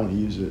it, but I don't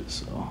use it,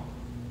 so.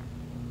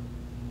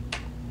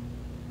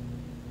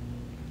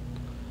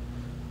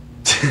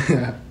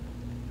 Do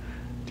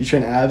you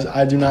train abs?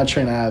 I do not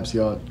train abs,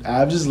 yo.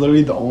 Abs is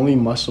literally the only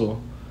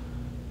muscle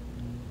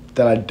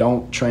that I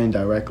don't train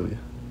directly.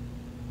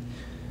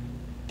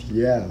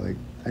 Yeah, like,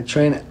 I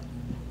train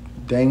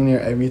dang near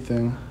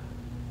everything.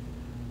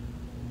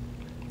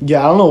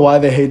 Yeah, I don't know why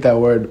they hate that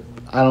word.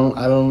 I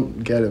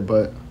don't get it,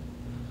 but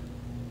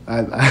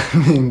I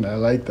mean, I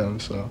like them,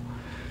 so.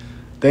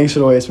 Thanks for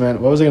the weights,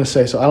 man. What was I gonna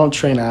say? So I don't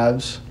train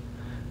abs.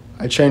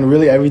 I train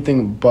really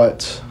everything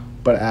but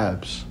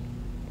abs.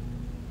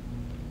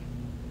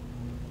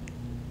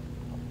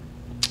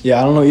 Yeah,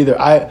 I don't know either.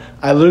 I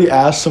literally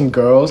asked some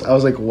girls, I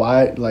was like,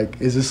 why, like,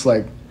 is this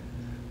like,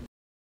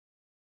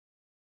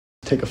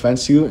 take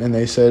offense to you? And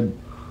they said,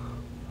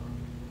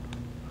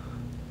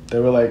 they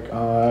were like,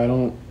 I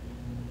don't,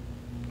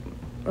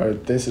 or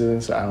they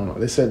didn't say, I don't know.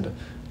 They said,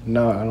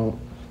 no, I don't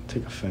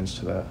take offense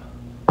to that.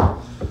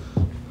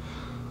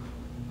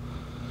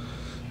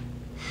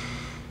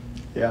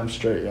 Yeah, I'm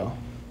straight, y'all.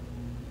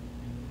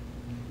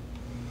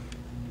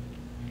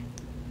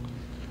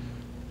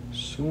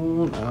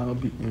 Soon I'll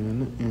be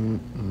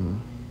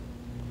in.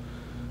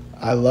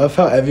 I love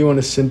how everyone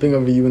is simping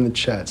over you in the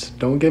chats.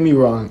 Don't get me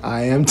wrong,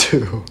 I am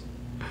too.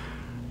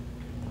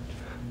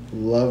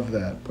 Love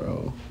that,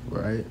 bro,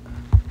 right?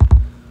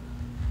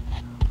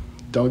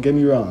 Don't get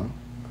me wrong.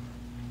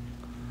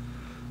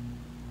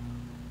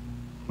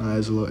 My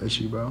eyes a little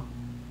itchy, bro.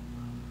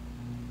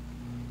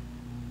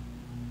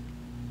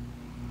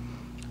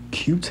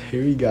 Cute,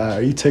 hairy guy.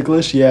 Are you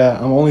ticklish? Yeah,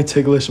 I'm only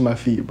ticklish in my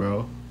feet,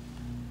 bro.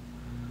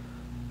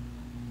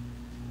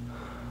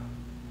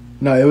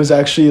 No, it was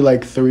actually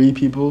like 3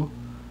 people.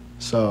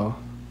 So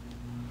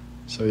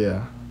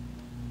yeah.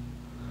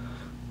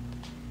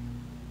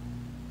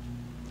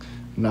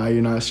 Nah,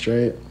 you're not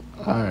straight?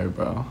 Alright,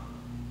 bro.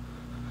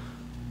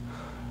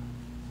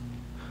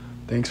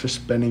 Thanks for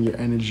spending your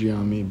energy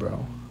on me,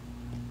 bro.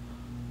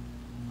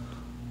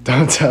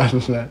 Don't tell him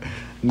that.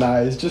 Nah,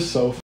 it's just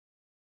so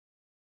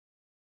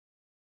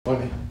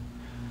funny.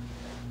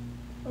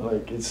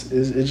 Like, it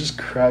just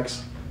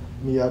cracks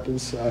me up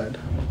inside.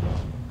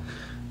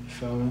 You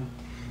feel me?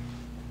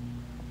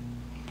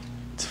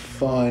 It's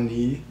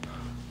funny.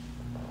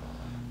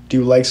 Do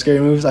you like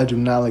scary movies? I do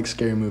not like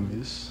scary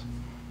movies.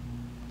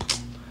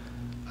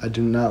 I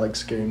do not like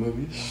scary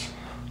movies.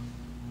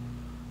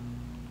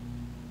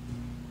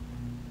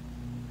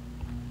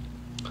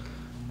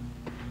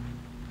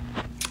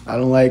 I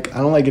don't like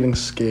getting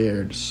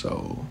scared,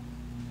 so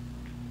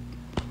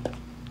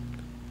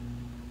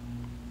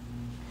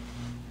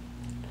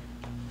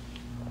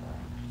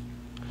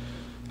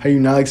how do you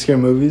not like scary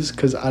movies?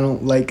 Cause I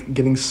don't like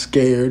getting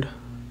scared.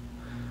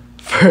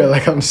 For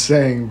like I'm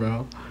saying,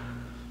 bro.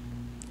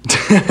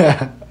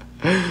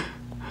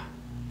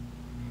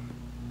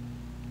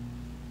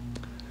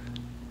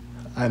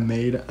 I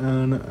made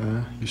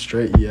an you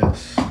straight?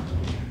 Yes.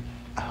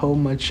 I hope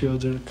my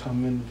children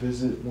come and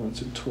visit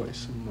once or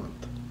twice a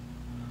month.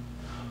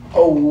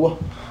 Oh,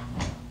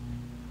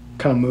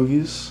 kind of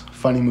movies,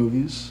 funny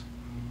movies,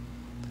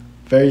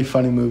 very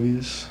funny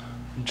movies,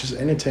 just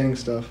entertaining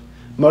stuff,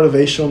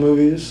 motivational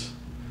movies,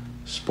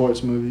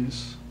 sports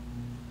movies.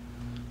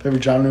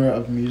 Favorite genre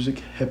of music,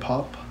 hip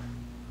hop.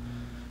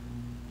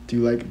 Do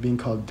you like being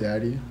called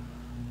daddy?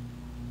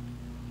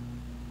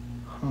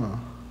 Huh.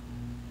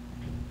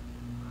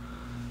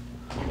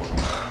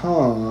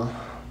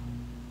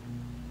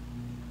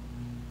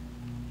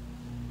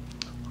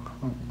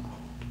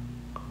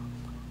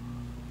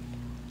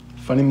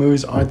 Funny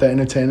movies aren't that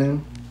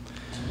entertaining?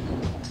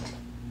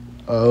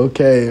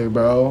 Okay,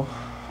 bro.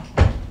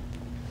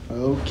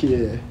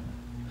 Okay.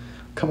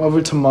 Come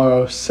over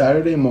tomorrow,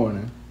 Saturday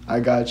morning. I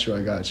got you.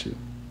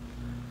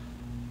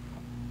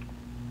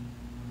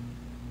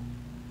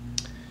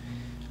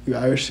 You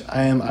Irish?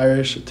 I am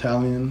Irish,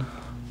 Italian,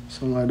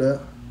 something like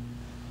that.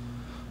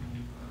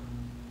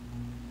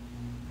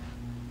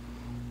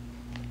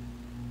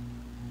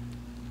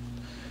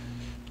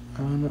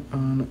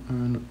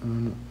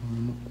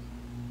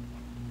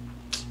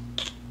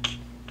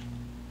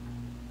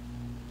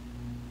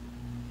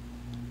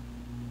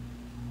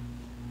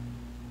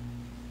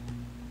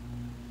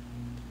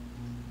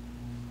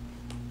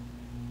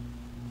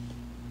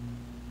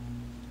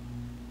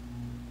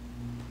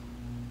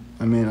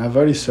 I mean, I've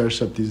already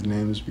searched up these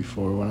names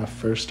before. When I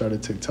first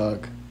started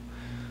TikTok,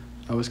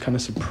 I was kind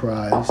of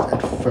surprised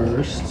at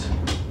first.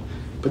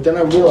 But then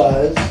I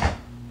realized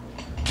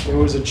there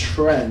was a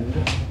trend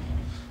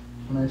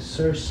when I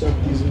searched up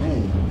these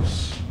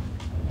names.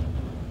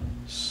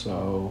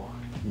 So,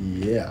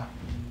 yeah.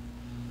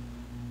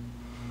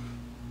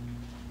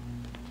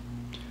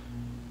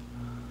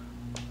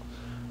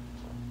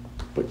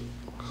 But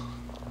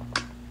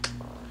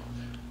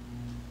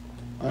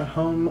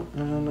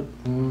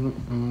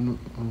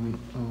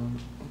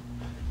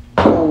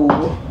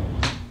oh,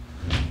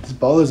 this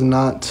ball is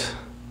not.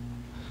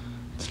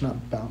 It's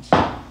not bouncing.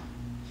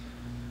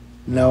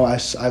 No, I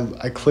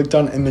clicked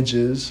on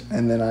images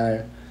and then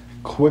I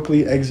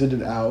quickly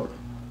exited out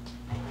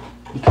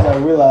because I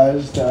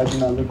realized that I did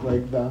not look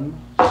like them.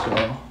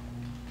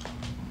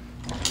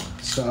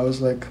 So I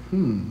was like,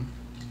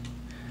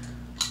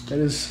 that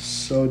is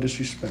so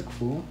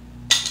disrespectful.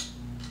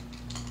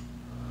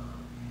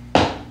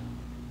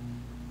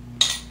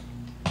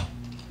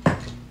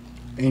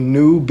 A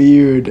new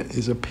beard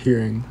is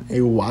appearing.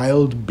 A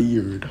wild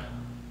beard.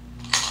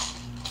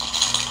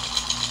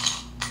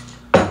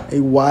 A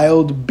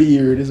wild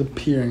beard is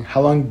appearing. How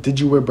long did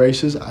you wear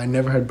braces? I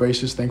never had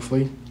braces,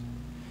 thankfully.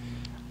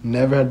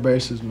 Never had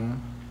braces,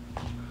 man.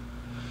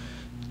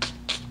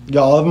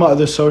 Yeah, all of my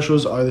other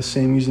socials are the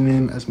same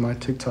username as my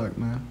TikTok,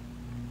 man.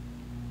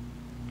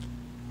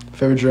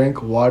 Favorite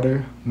drink?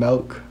 Water,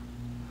 milk.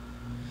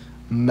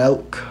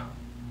 Milk.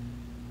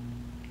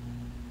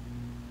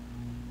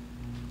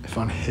 If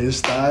on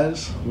his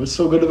thighs? What's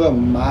so good about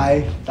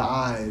my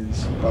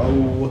thighs,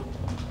 bro?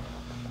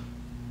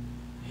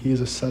 He is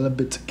a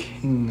celibate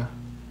king.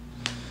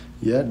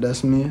 Yeah,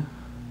 that's me.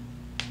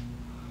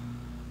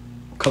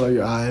 Color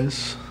your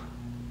eyes.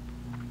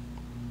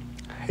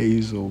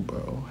 Hazel,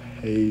 bro.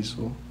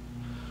 Hazel.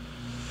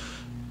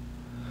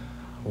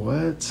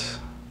 What?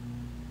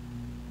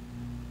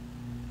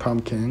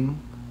 Prom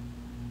king?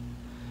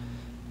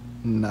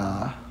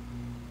 Nah.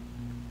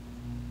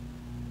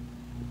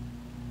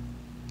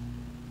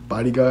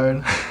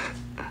 Bodyguard?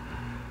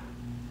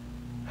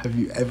 Have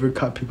you ever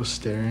caught people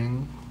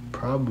staring?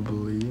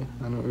 Probably.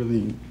 I don't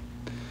really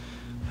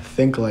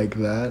think like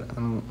that. I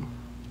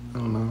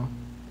don't know.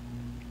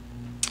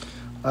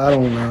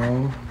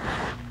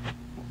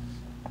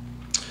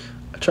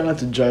 I try not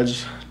to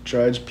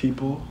judge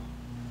people.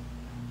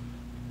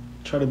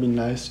 Try to be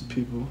nice to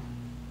people.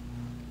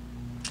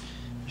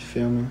 You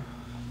feel me?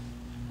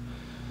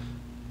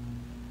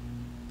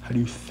 How do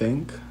you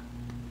think?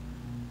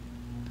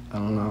 I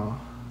don't know.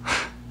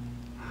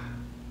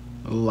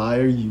 A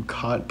liar, you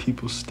caught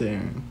people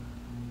staring.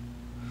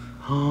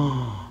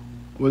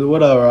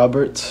 What up,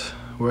 Robert?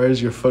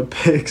 Where's your foot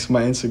pics?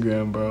 My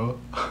Instagram, bro.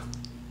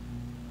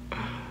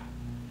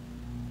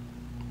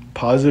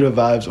 Positive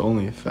vibes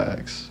only.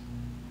 Facts.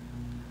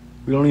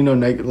 We don't need no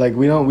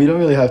we don't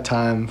really have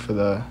time for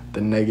the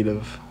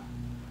negative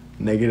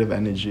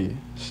energy.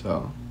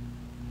 So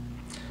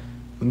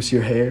let me see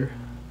your hair.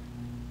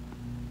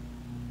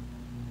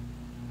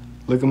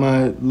 Look at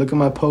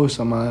my post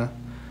on my,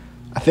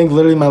 I think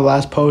literally my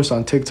last post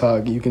on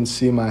TikTok, you can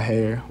see my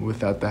hair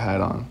without the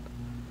hat on.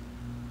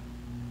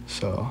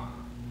 So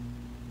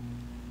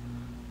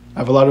I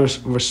have a lot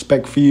of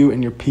respect for you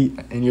and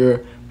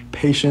your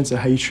patience and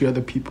how you treat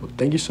other people.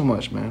 Thank you so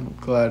much, man.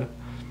 I'm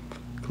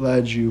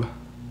glad you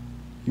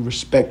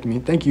respect me.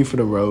 Thank you for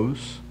the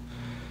rose.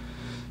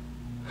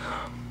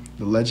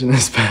 The legend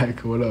is back.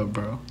 What up,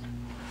 bro?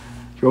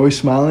 You're always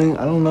smiling?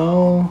 I don't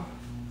know.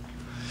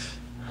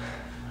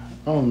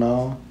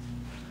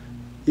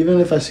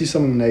 Even if I see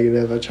something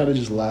negative, I try to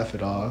just laugh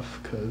it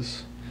off,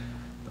 cause,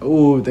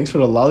 oh, thanks for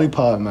the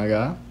lollipop, my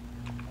guy.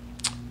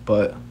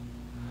 But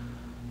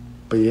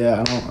yeah,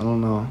 I don't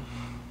know.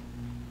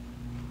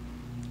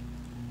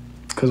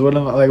 Cause what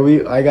am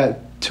I got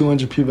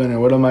 200 people in here.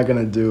 What am I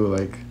gonna do?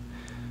 Like,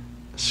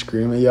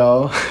 scream at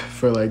y'all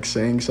for like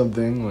saying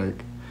something?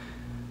 Like,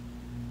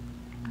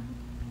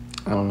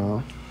 I don't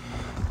know.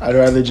 I'd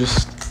rather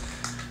just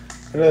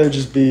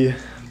be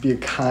a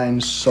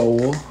kind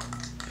soul.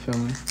 Feel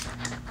me?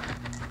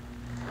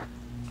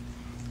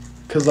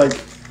 Cause like,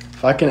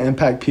 if I can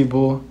impact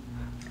people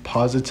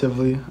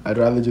positively, I'd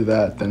rather do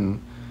that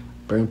than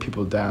bring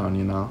people down.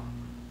 You know.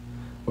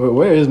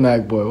 Where is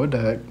Mac Boy? What the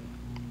heck?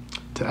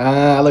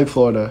 I like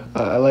Florida.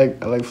 I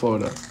like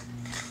Florida.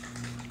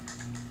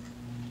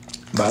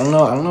 But I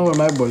don't know where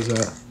Mac Boy's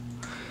at.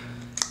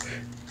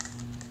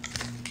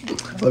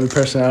 I love your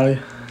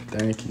personality.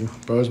 Thank you.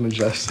 Bro's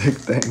majestic.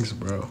 Thanks,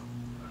 bro.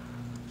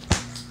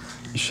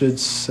 You should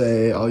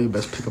say all your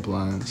best pickup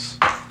lines.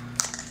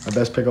 My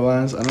best pickup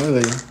lines? I don't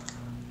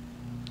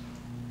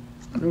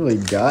really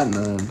got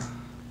none.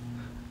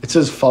 It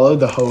says follow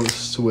the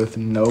host with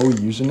no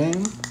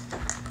username.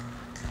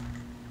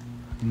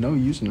 No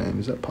username.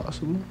 Is that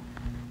possible?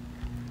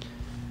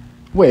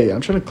 Wait,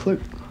 I'm trying to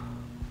click.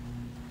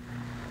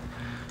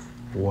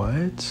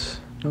 What?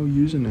 No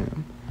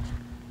username.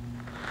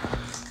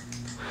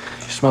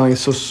 You're smelling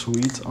so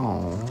sweet.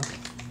 Aww.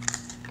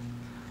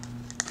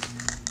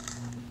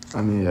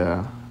 I mean,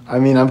 yeah. I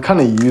mean, I'm kind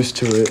of used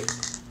to it.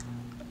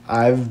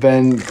 I've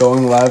been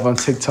going live on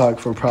TikTok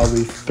for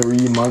probably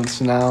 3 months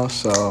now,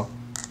 so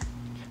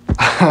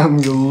I'm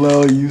a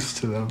little used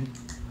to them.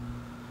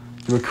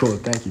 You were cool,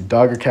 thank you.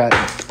 Dog or cat?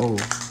 Oh,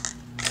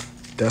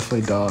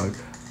 definitely dog.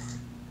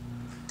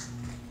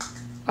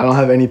 I don't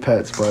have any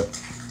pets, but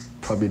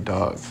probably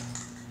dog.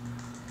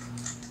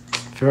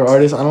 Favorite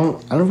artist? I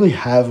don't really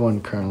have one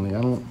currently.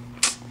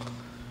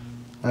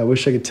 I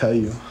wish I could tell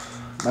you.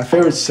 My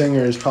favorite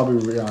singer is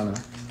probably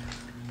Rihanna,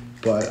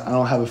 but I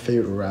don't have a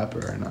favorite rapper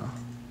right now.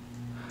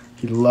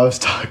 He loves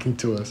talking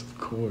to us, of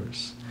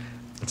course.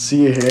 Let's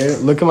see your hair.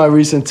 Look at my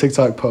recent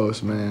TikTok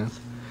post, man.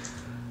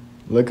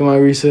 Look at my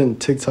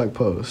recent TikTok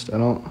post. I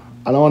don't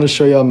want to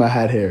show y'all my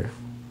hat hair.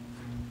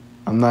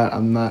 I'm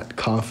not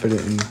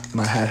confident in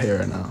my hat hair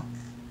right now.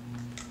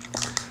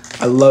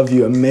 I love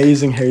you.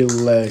 Amazing hairy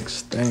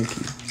legs. Thank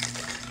you.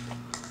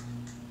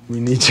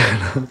 We need you.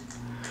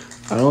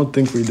 I don't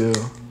think we do.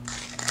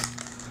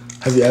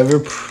 Have you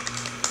ever?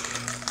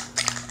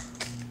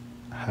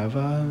 Have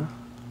I?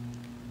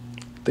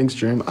 Thanks,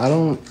 Dream. I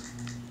don't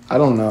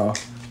know.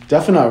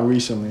 Definitely not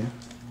recently.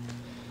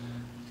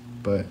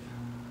 But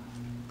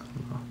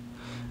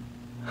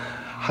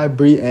hi,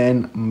 Bree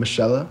and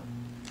Michelle.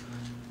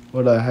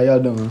 What up? How y'all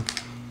doing?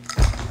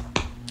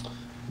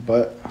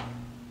 But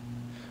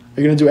are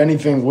you gonna do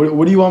anything?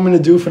 What do you want me to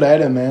do for the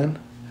edit, man?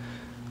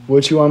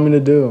 What you want me to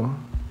do?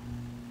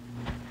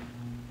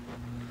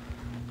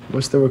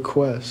 What's the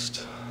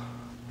request?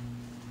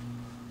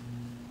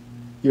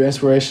 You're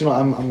inspirational.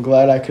 I'm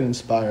glad I could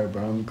inspire,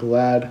 bro. I'm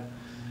glad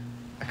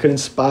I could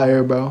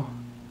inspire, bro.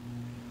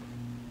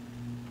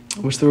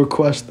 What's the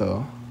request,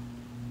 though?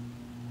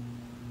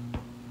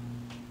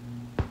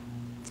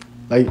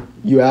 Like,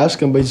 you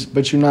ask him,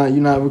 but you're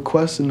not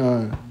requesting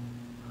none.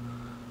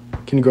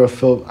 Can you grow a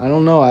Phil? I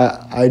don't know.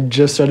 I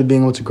just started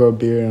being able to grow a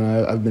beard,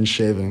 and I've been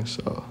shaving,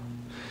 so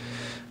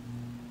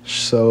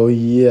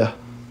yeah.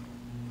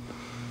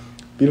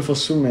 Beautiful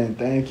Superman,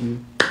 thank you.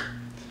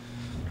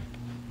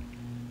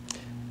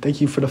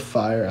 Thank you for the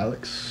fire,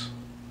 Alex.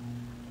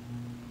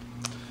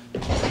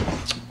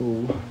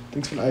 Ooh,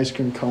 thanks for the ice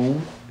cream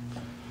cone.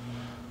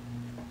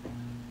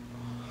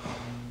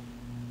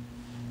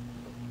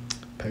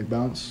 Peg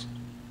bounce.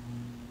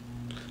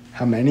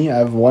 How many? I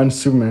have one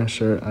Superman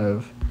shirt. I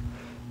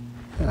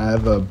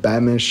have a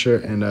Batman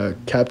shirt and a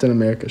Captain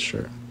America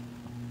shirt.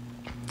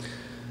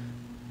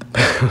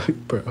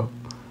 Bro.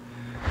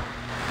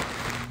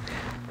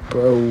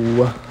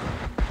 You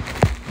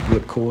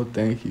look cool,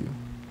 thank you.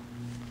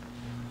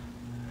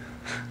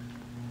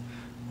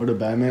 Or the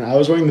Batman. I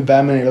was wearing the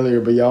Batman earlier,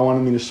 but y'all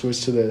wanted me to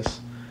switch to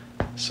this.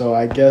 So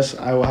I guess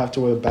I will have to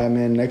wear the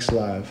Batman next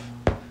live,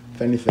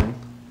 if anything.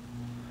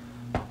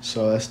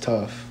 So that's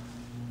tough.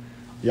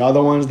 Y'all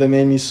the ones that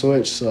made me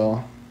switch,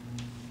 so.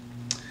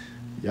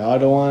 Y'all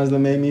the ones that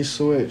made me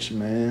switch,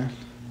 man.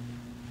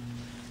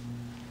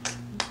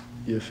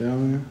 You feel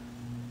me?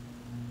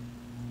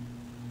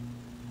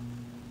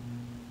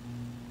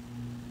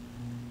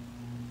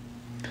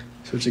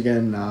 Switch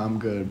again? Nah, I'm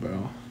good,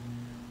 bro.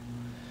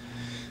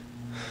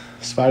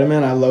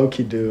 Spider-Man, I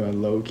low-key do.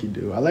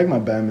 I like my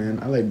Batman.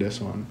 I like this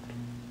one.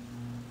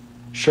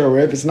 Sure,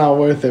 Rip, it's not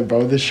worth it,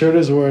 bro. The shirt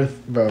is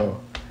worth,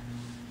 bro.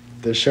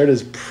 The shirt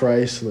is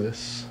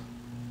priceless.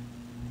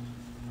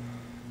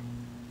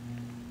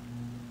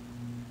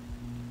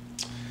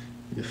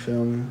 You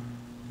feel me?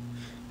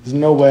 There's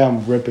no way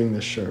I'm ripping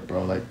this shirt,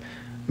 bro. Like,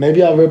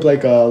 maybe I'll rip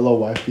like a little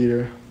wife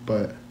beater,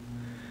 but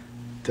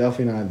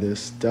definitely not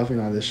this.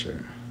 Definitely not this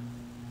shirt.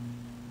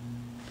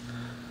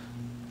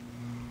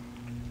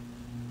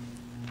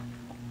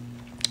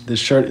 This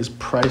shirt is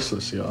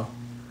priceless, y'all.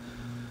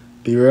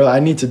 Be Real.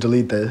 I need to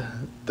delete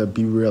the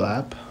Be Real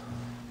app.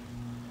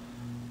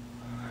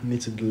 I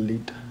need to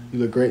delete. You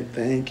look great.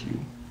 Thank you.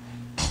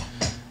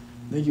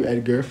 Thank you,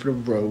 Edgar, for the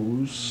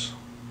rose.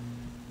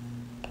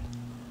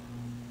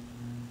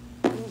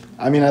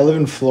 I mean, I live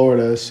in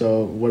Florida,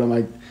 so what am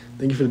I...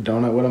 Thank you for the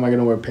donut. What am I going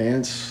to wear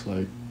pants?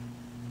 Like,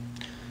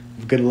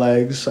 good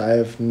legs. I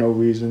have no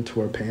reason to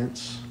wear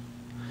pants.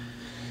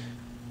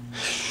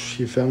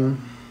 You feel me?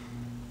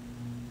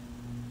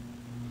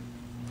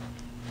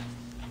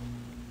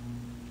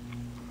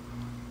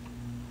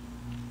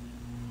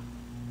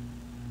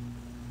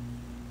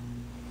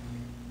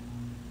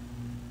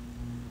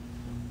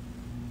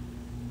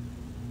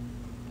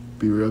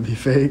 Be Real, be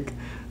fake.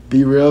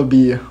 Be Real,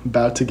 be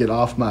about to get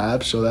off my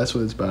app, so that's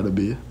what it's about to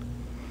be.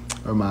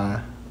 Or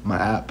my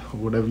app,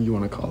 whatever you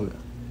want to call it.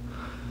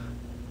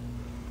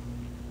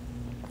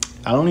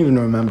 I don't even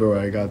remember where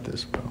I got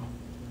this, bro.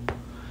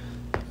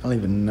 I don't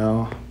even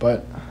know,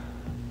 but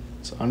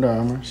it's Under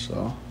Armour,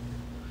 so.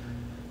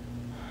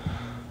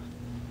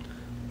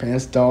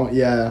 Pants don't,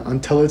 yeah,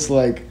 until it's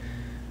like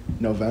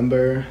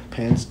November,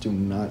 pants do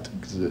not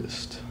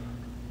exist.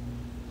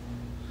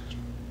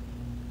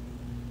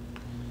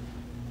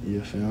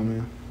 You feel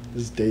me?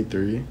 This is day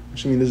 3.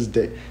 What you mean this is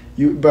day...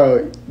 You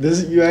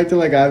acting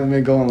like I haven't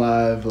been going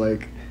live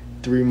like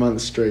 3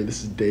 months straight.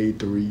 This is day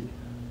 3.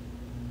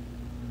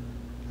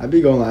 I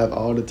be going live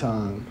all the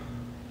time.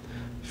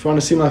 If you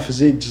want to see my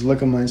physique, just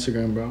look on my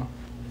Instagram, bro.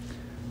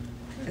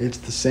 It's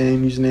the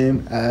same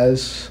username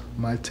as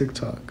my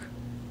TikTok.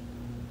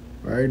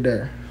 Right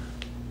there.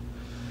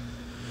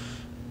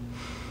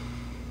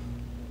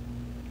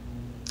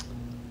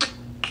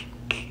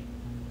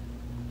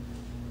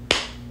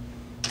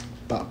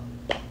 Bop,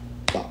 bop,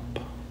 bop.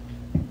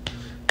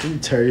 Thank you,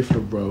 Terry, for the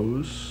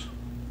rose.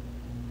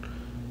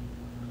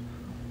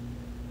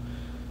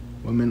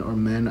 Women or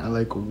men? I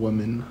like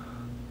women.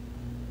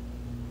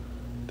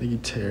 Thank you,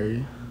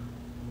 Terry.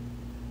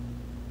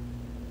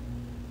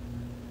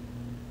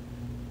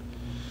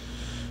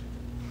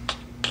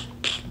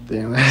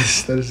 Damn,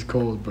 that is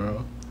cold,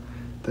 bro.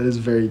 That is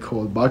very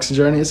cold. Boxing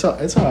journey, it's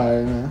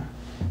alright, man.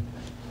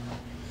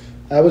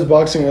 I was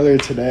boxing earlier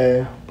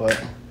today, but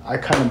I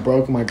kind of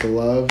broke my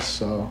gloves,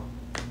 so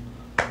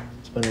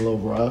it's been a little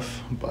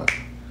rough. But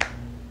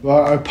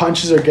our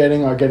punches are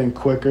getting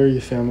quicker. You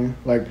feel me?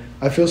 Like,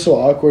 I feel so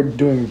awkward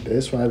doing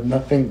this when I have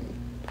nothing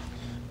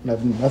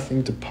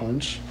to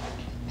punch.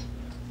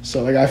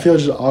 So like I feel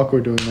just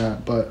awkward doing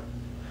that, but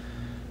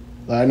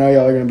like, I know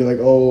y'all are gonna be like,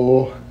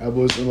 oh,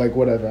 elbows, or like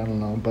whatever. I don't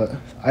know, but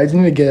I just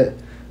need to get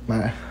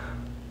my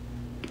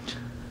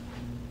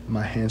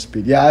hand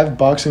speed. Yeah, I have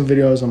boxing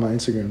videos on my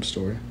Instagram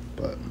story,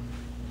 but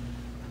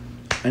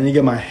I need to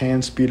get my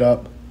hand speed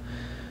up,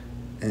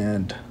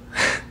 and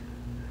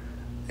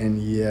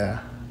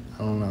yeah, I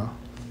don't know.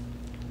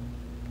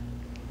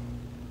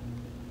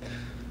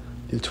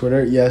 Your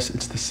Twitter? Yes,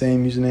 it's the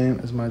same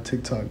username as my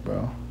TikTok,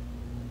 bro.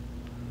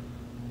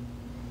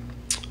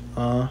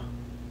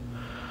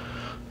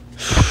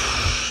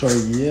 So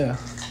yeah.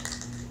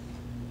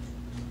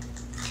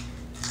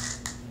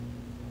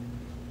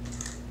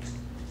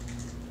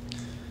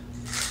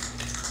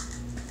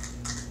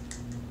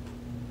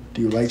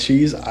 Do you like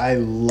cheese? I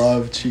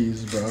love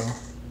cheese, bro.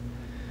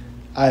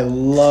 I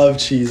love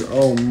cheese.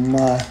 Oh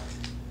my.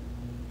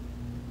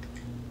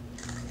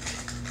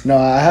 No,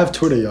 I have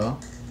Twitter, y'all.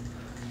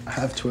 I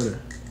have Twitter.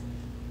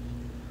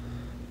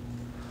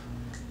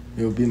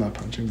 It will be my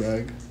punching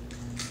bag.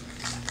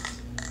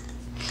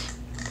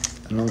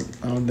 I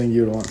don't think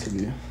you would want to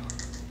be.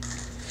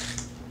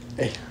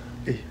 Hey.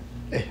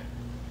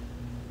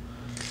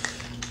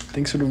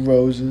 Thanks for the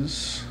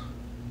roses.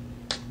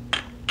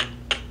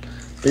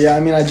 But yeah, I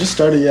mean, I just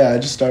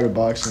started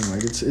boxing.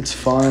 Like, it's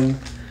fun.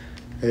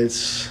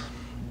 It's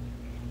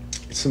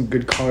some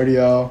good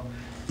cardio.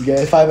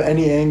 If I have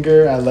any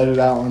anger, I let it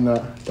out on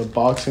the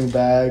boxing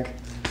bag.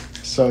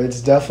 So it's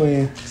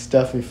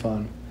definitely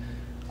fun.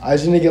 I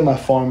just need to get my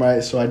form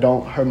right so I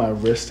don't hurt my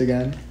wrist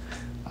again.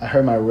 I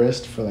hurt my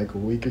wrist for like a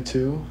week or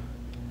 2.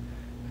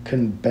 I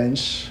couldn't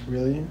bench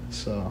really,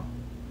 so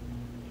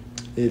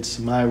it's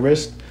my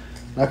wrist.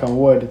 knock on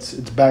wood, it's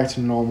back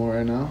to normal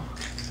right now.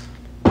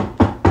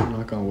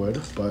 Knock on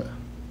wood, but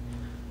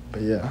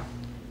yeah.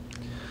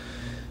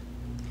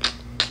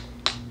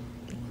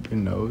 Wipe your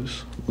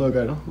nose. Look,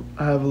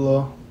 I have a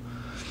little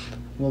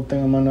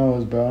thing on my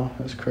nose, bro.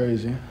 That's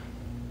crazy.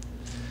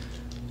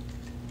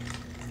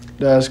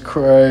 That's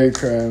cray,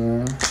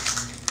 man.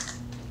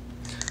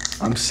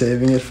 I'm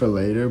saving it for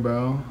later,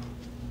 bro.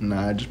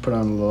 Nah, I just put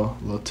on a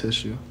little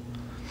tissue.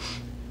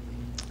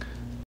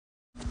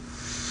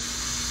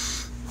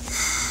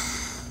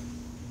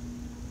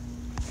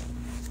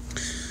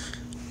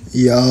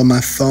 Yo, my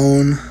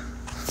phone.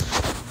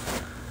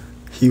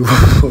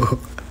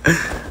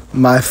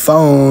 My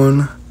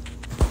phone.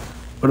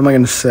 What am I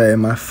gonna say?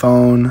 My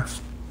phone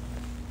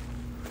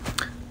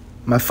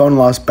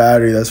lost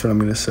battery. That's what I'm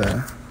gonna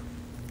say.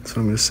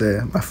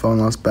 My phone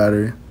lost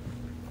battery.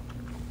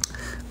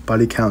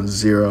 Body count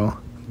 0,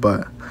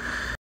 but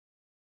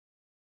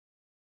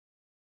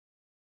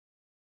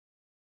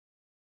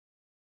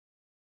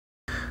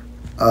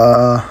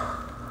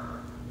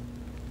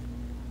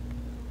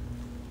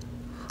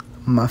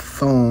my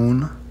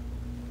phone.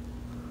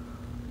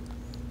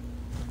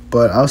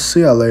 But I'll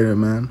see y'all later,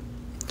 man.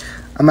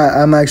 I'm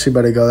actually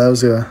about to go. That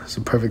was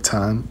a perfect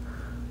time.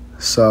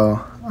 So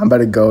I'm about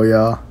to go,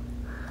 y'all.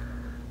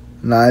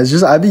 Nah, it's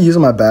just I be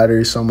using my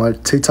battery so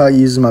much. TikTok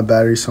uses my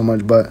battery so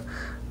much, but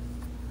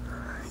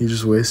you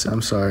just waste it.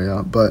 I'm sorry,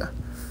 y'all. But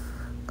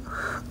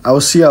I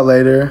will see y'all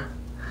later.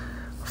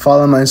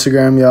 Follow my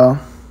Instagram, y'all.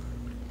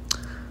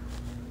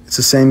 It's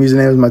the same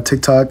username as my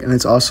TikTok, and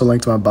it's also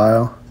linked to my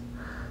bio.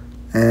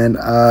 And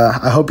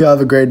I hope y'all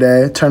have a great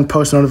day. Turn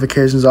post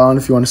notifications on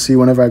if you want to see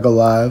whenever I go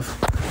live.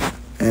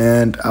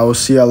 And I will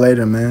see y'all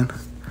later, man.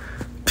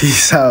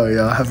 Peace out,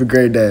 y'all. Have a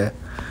great day.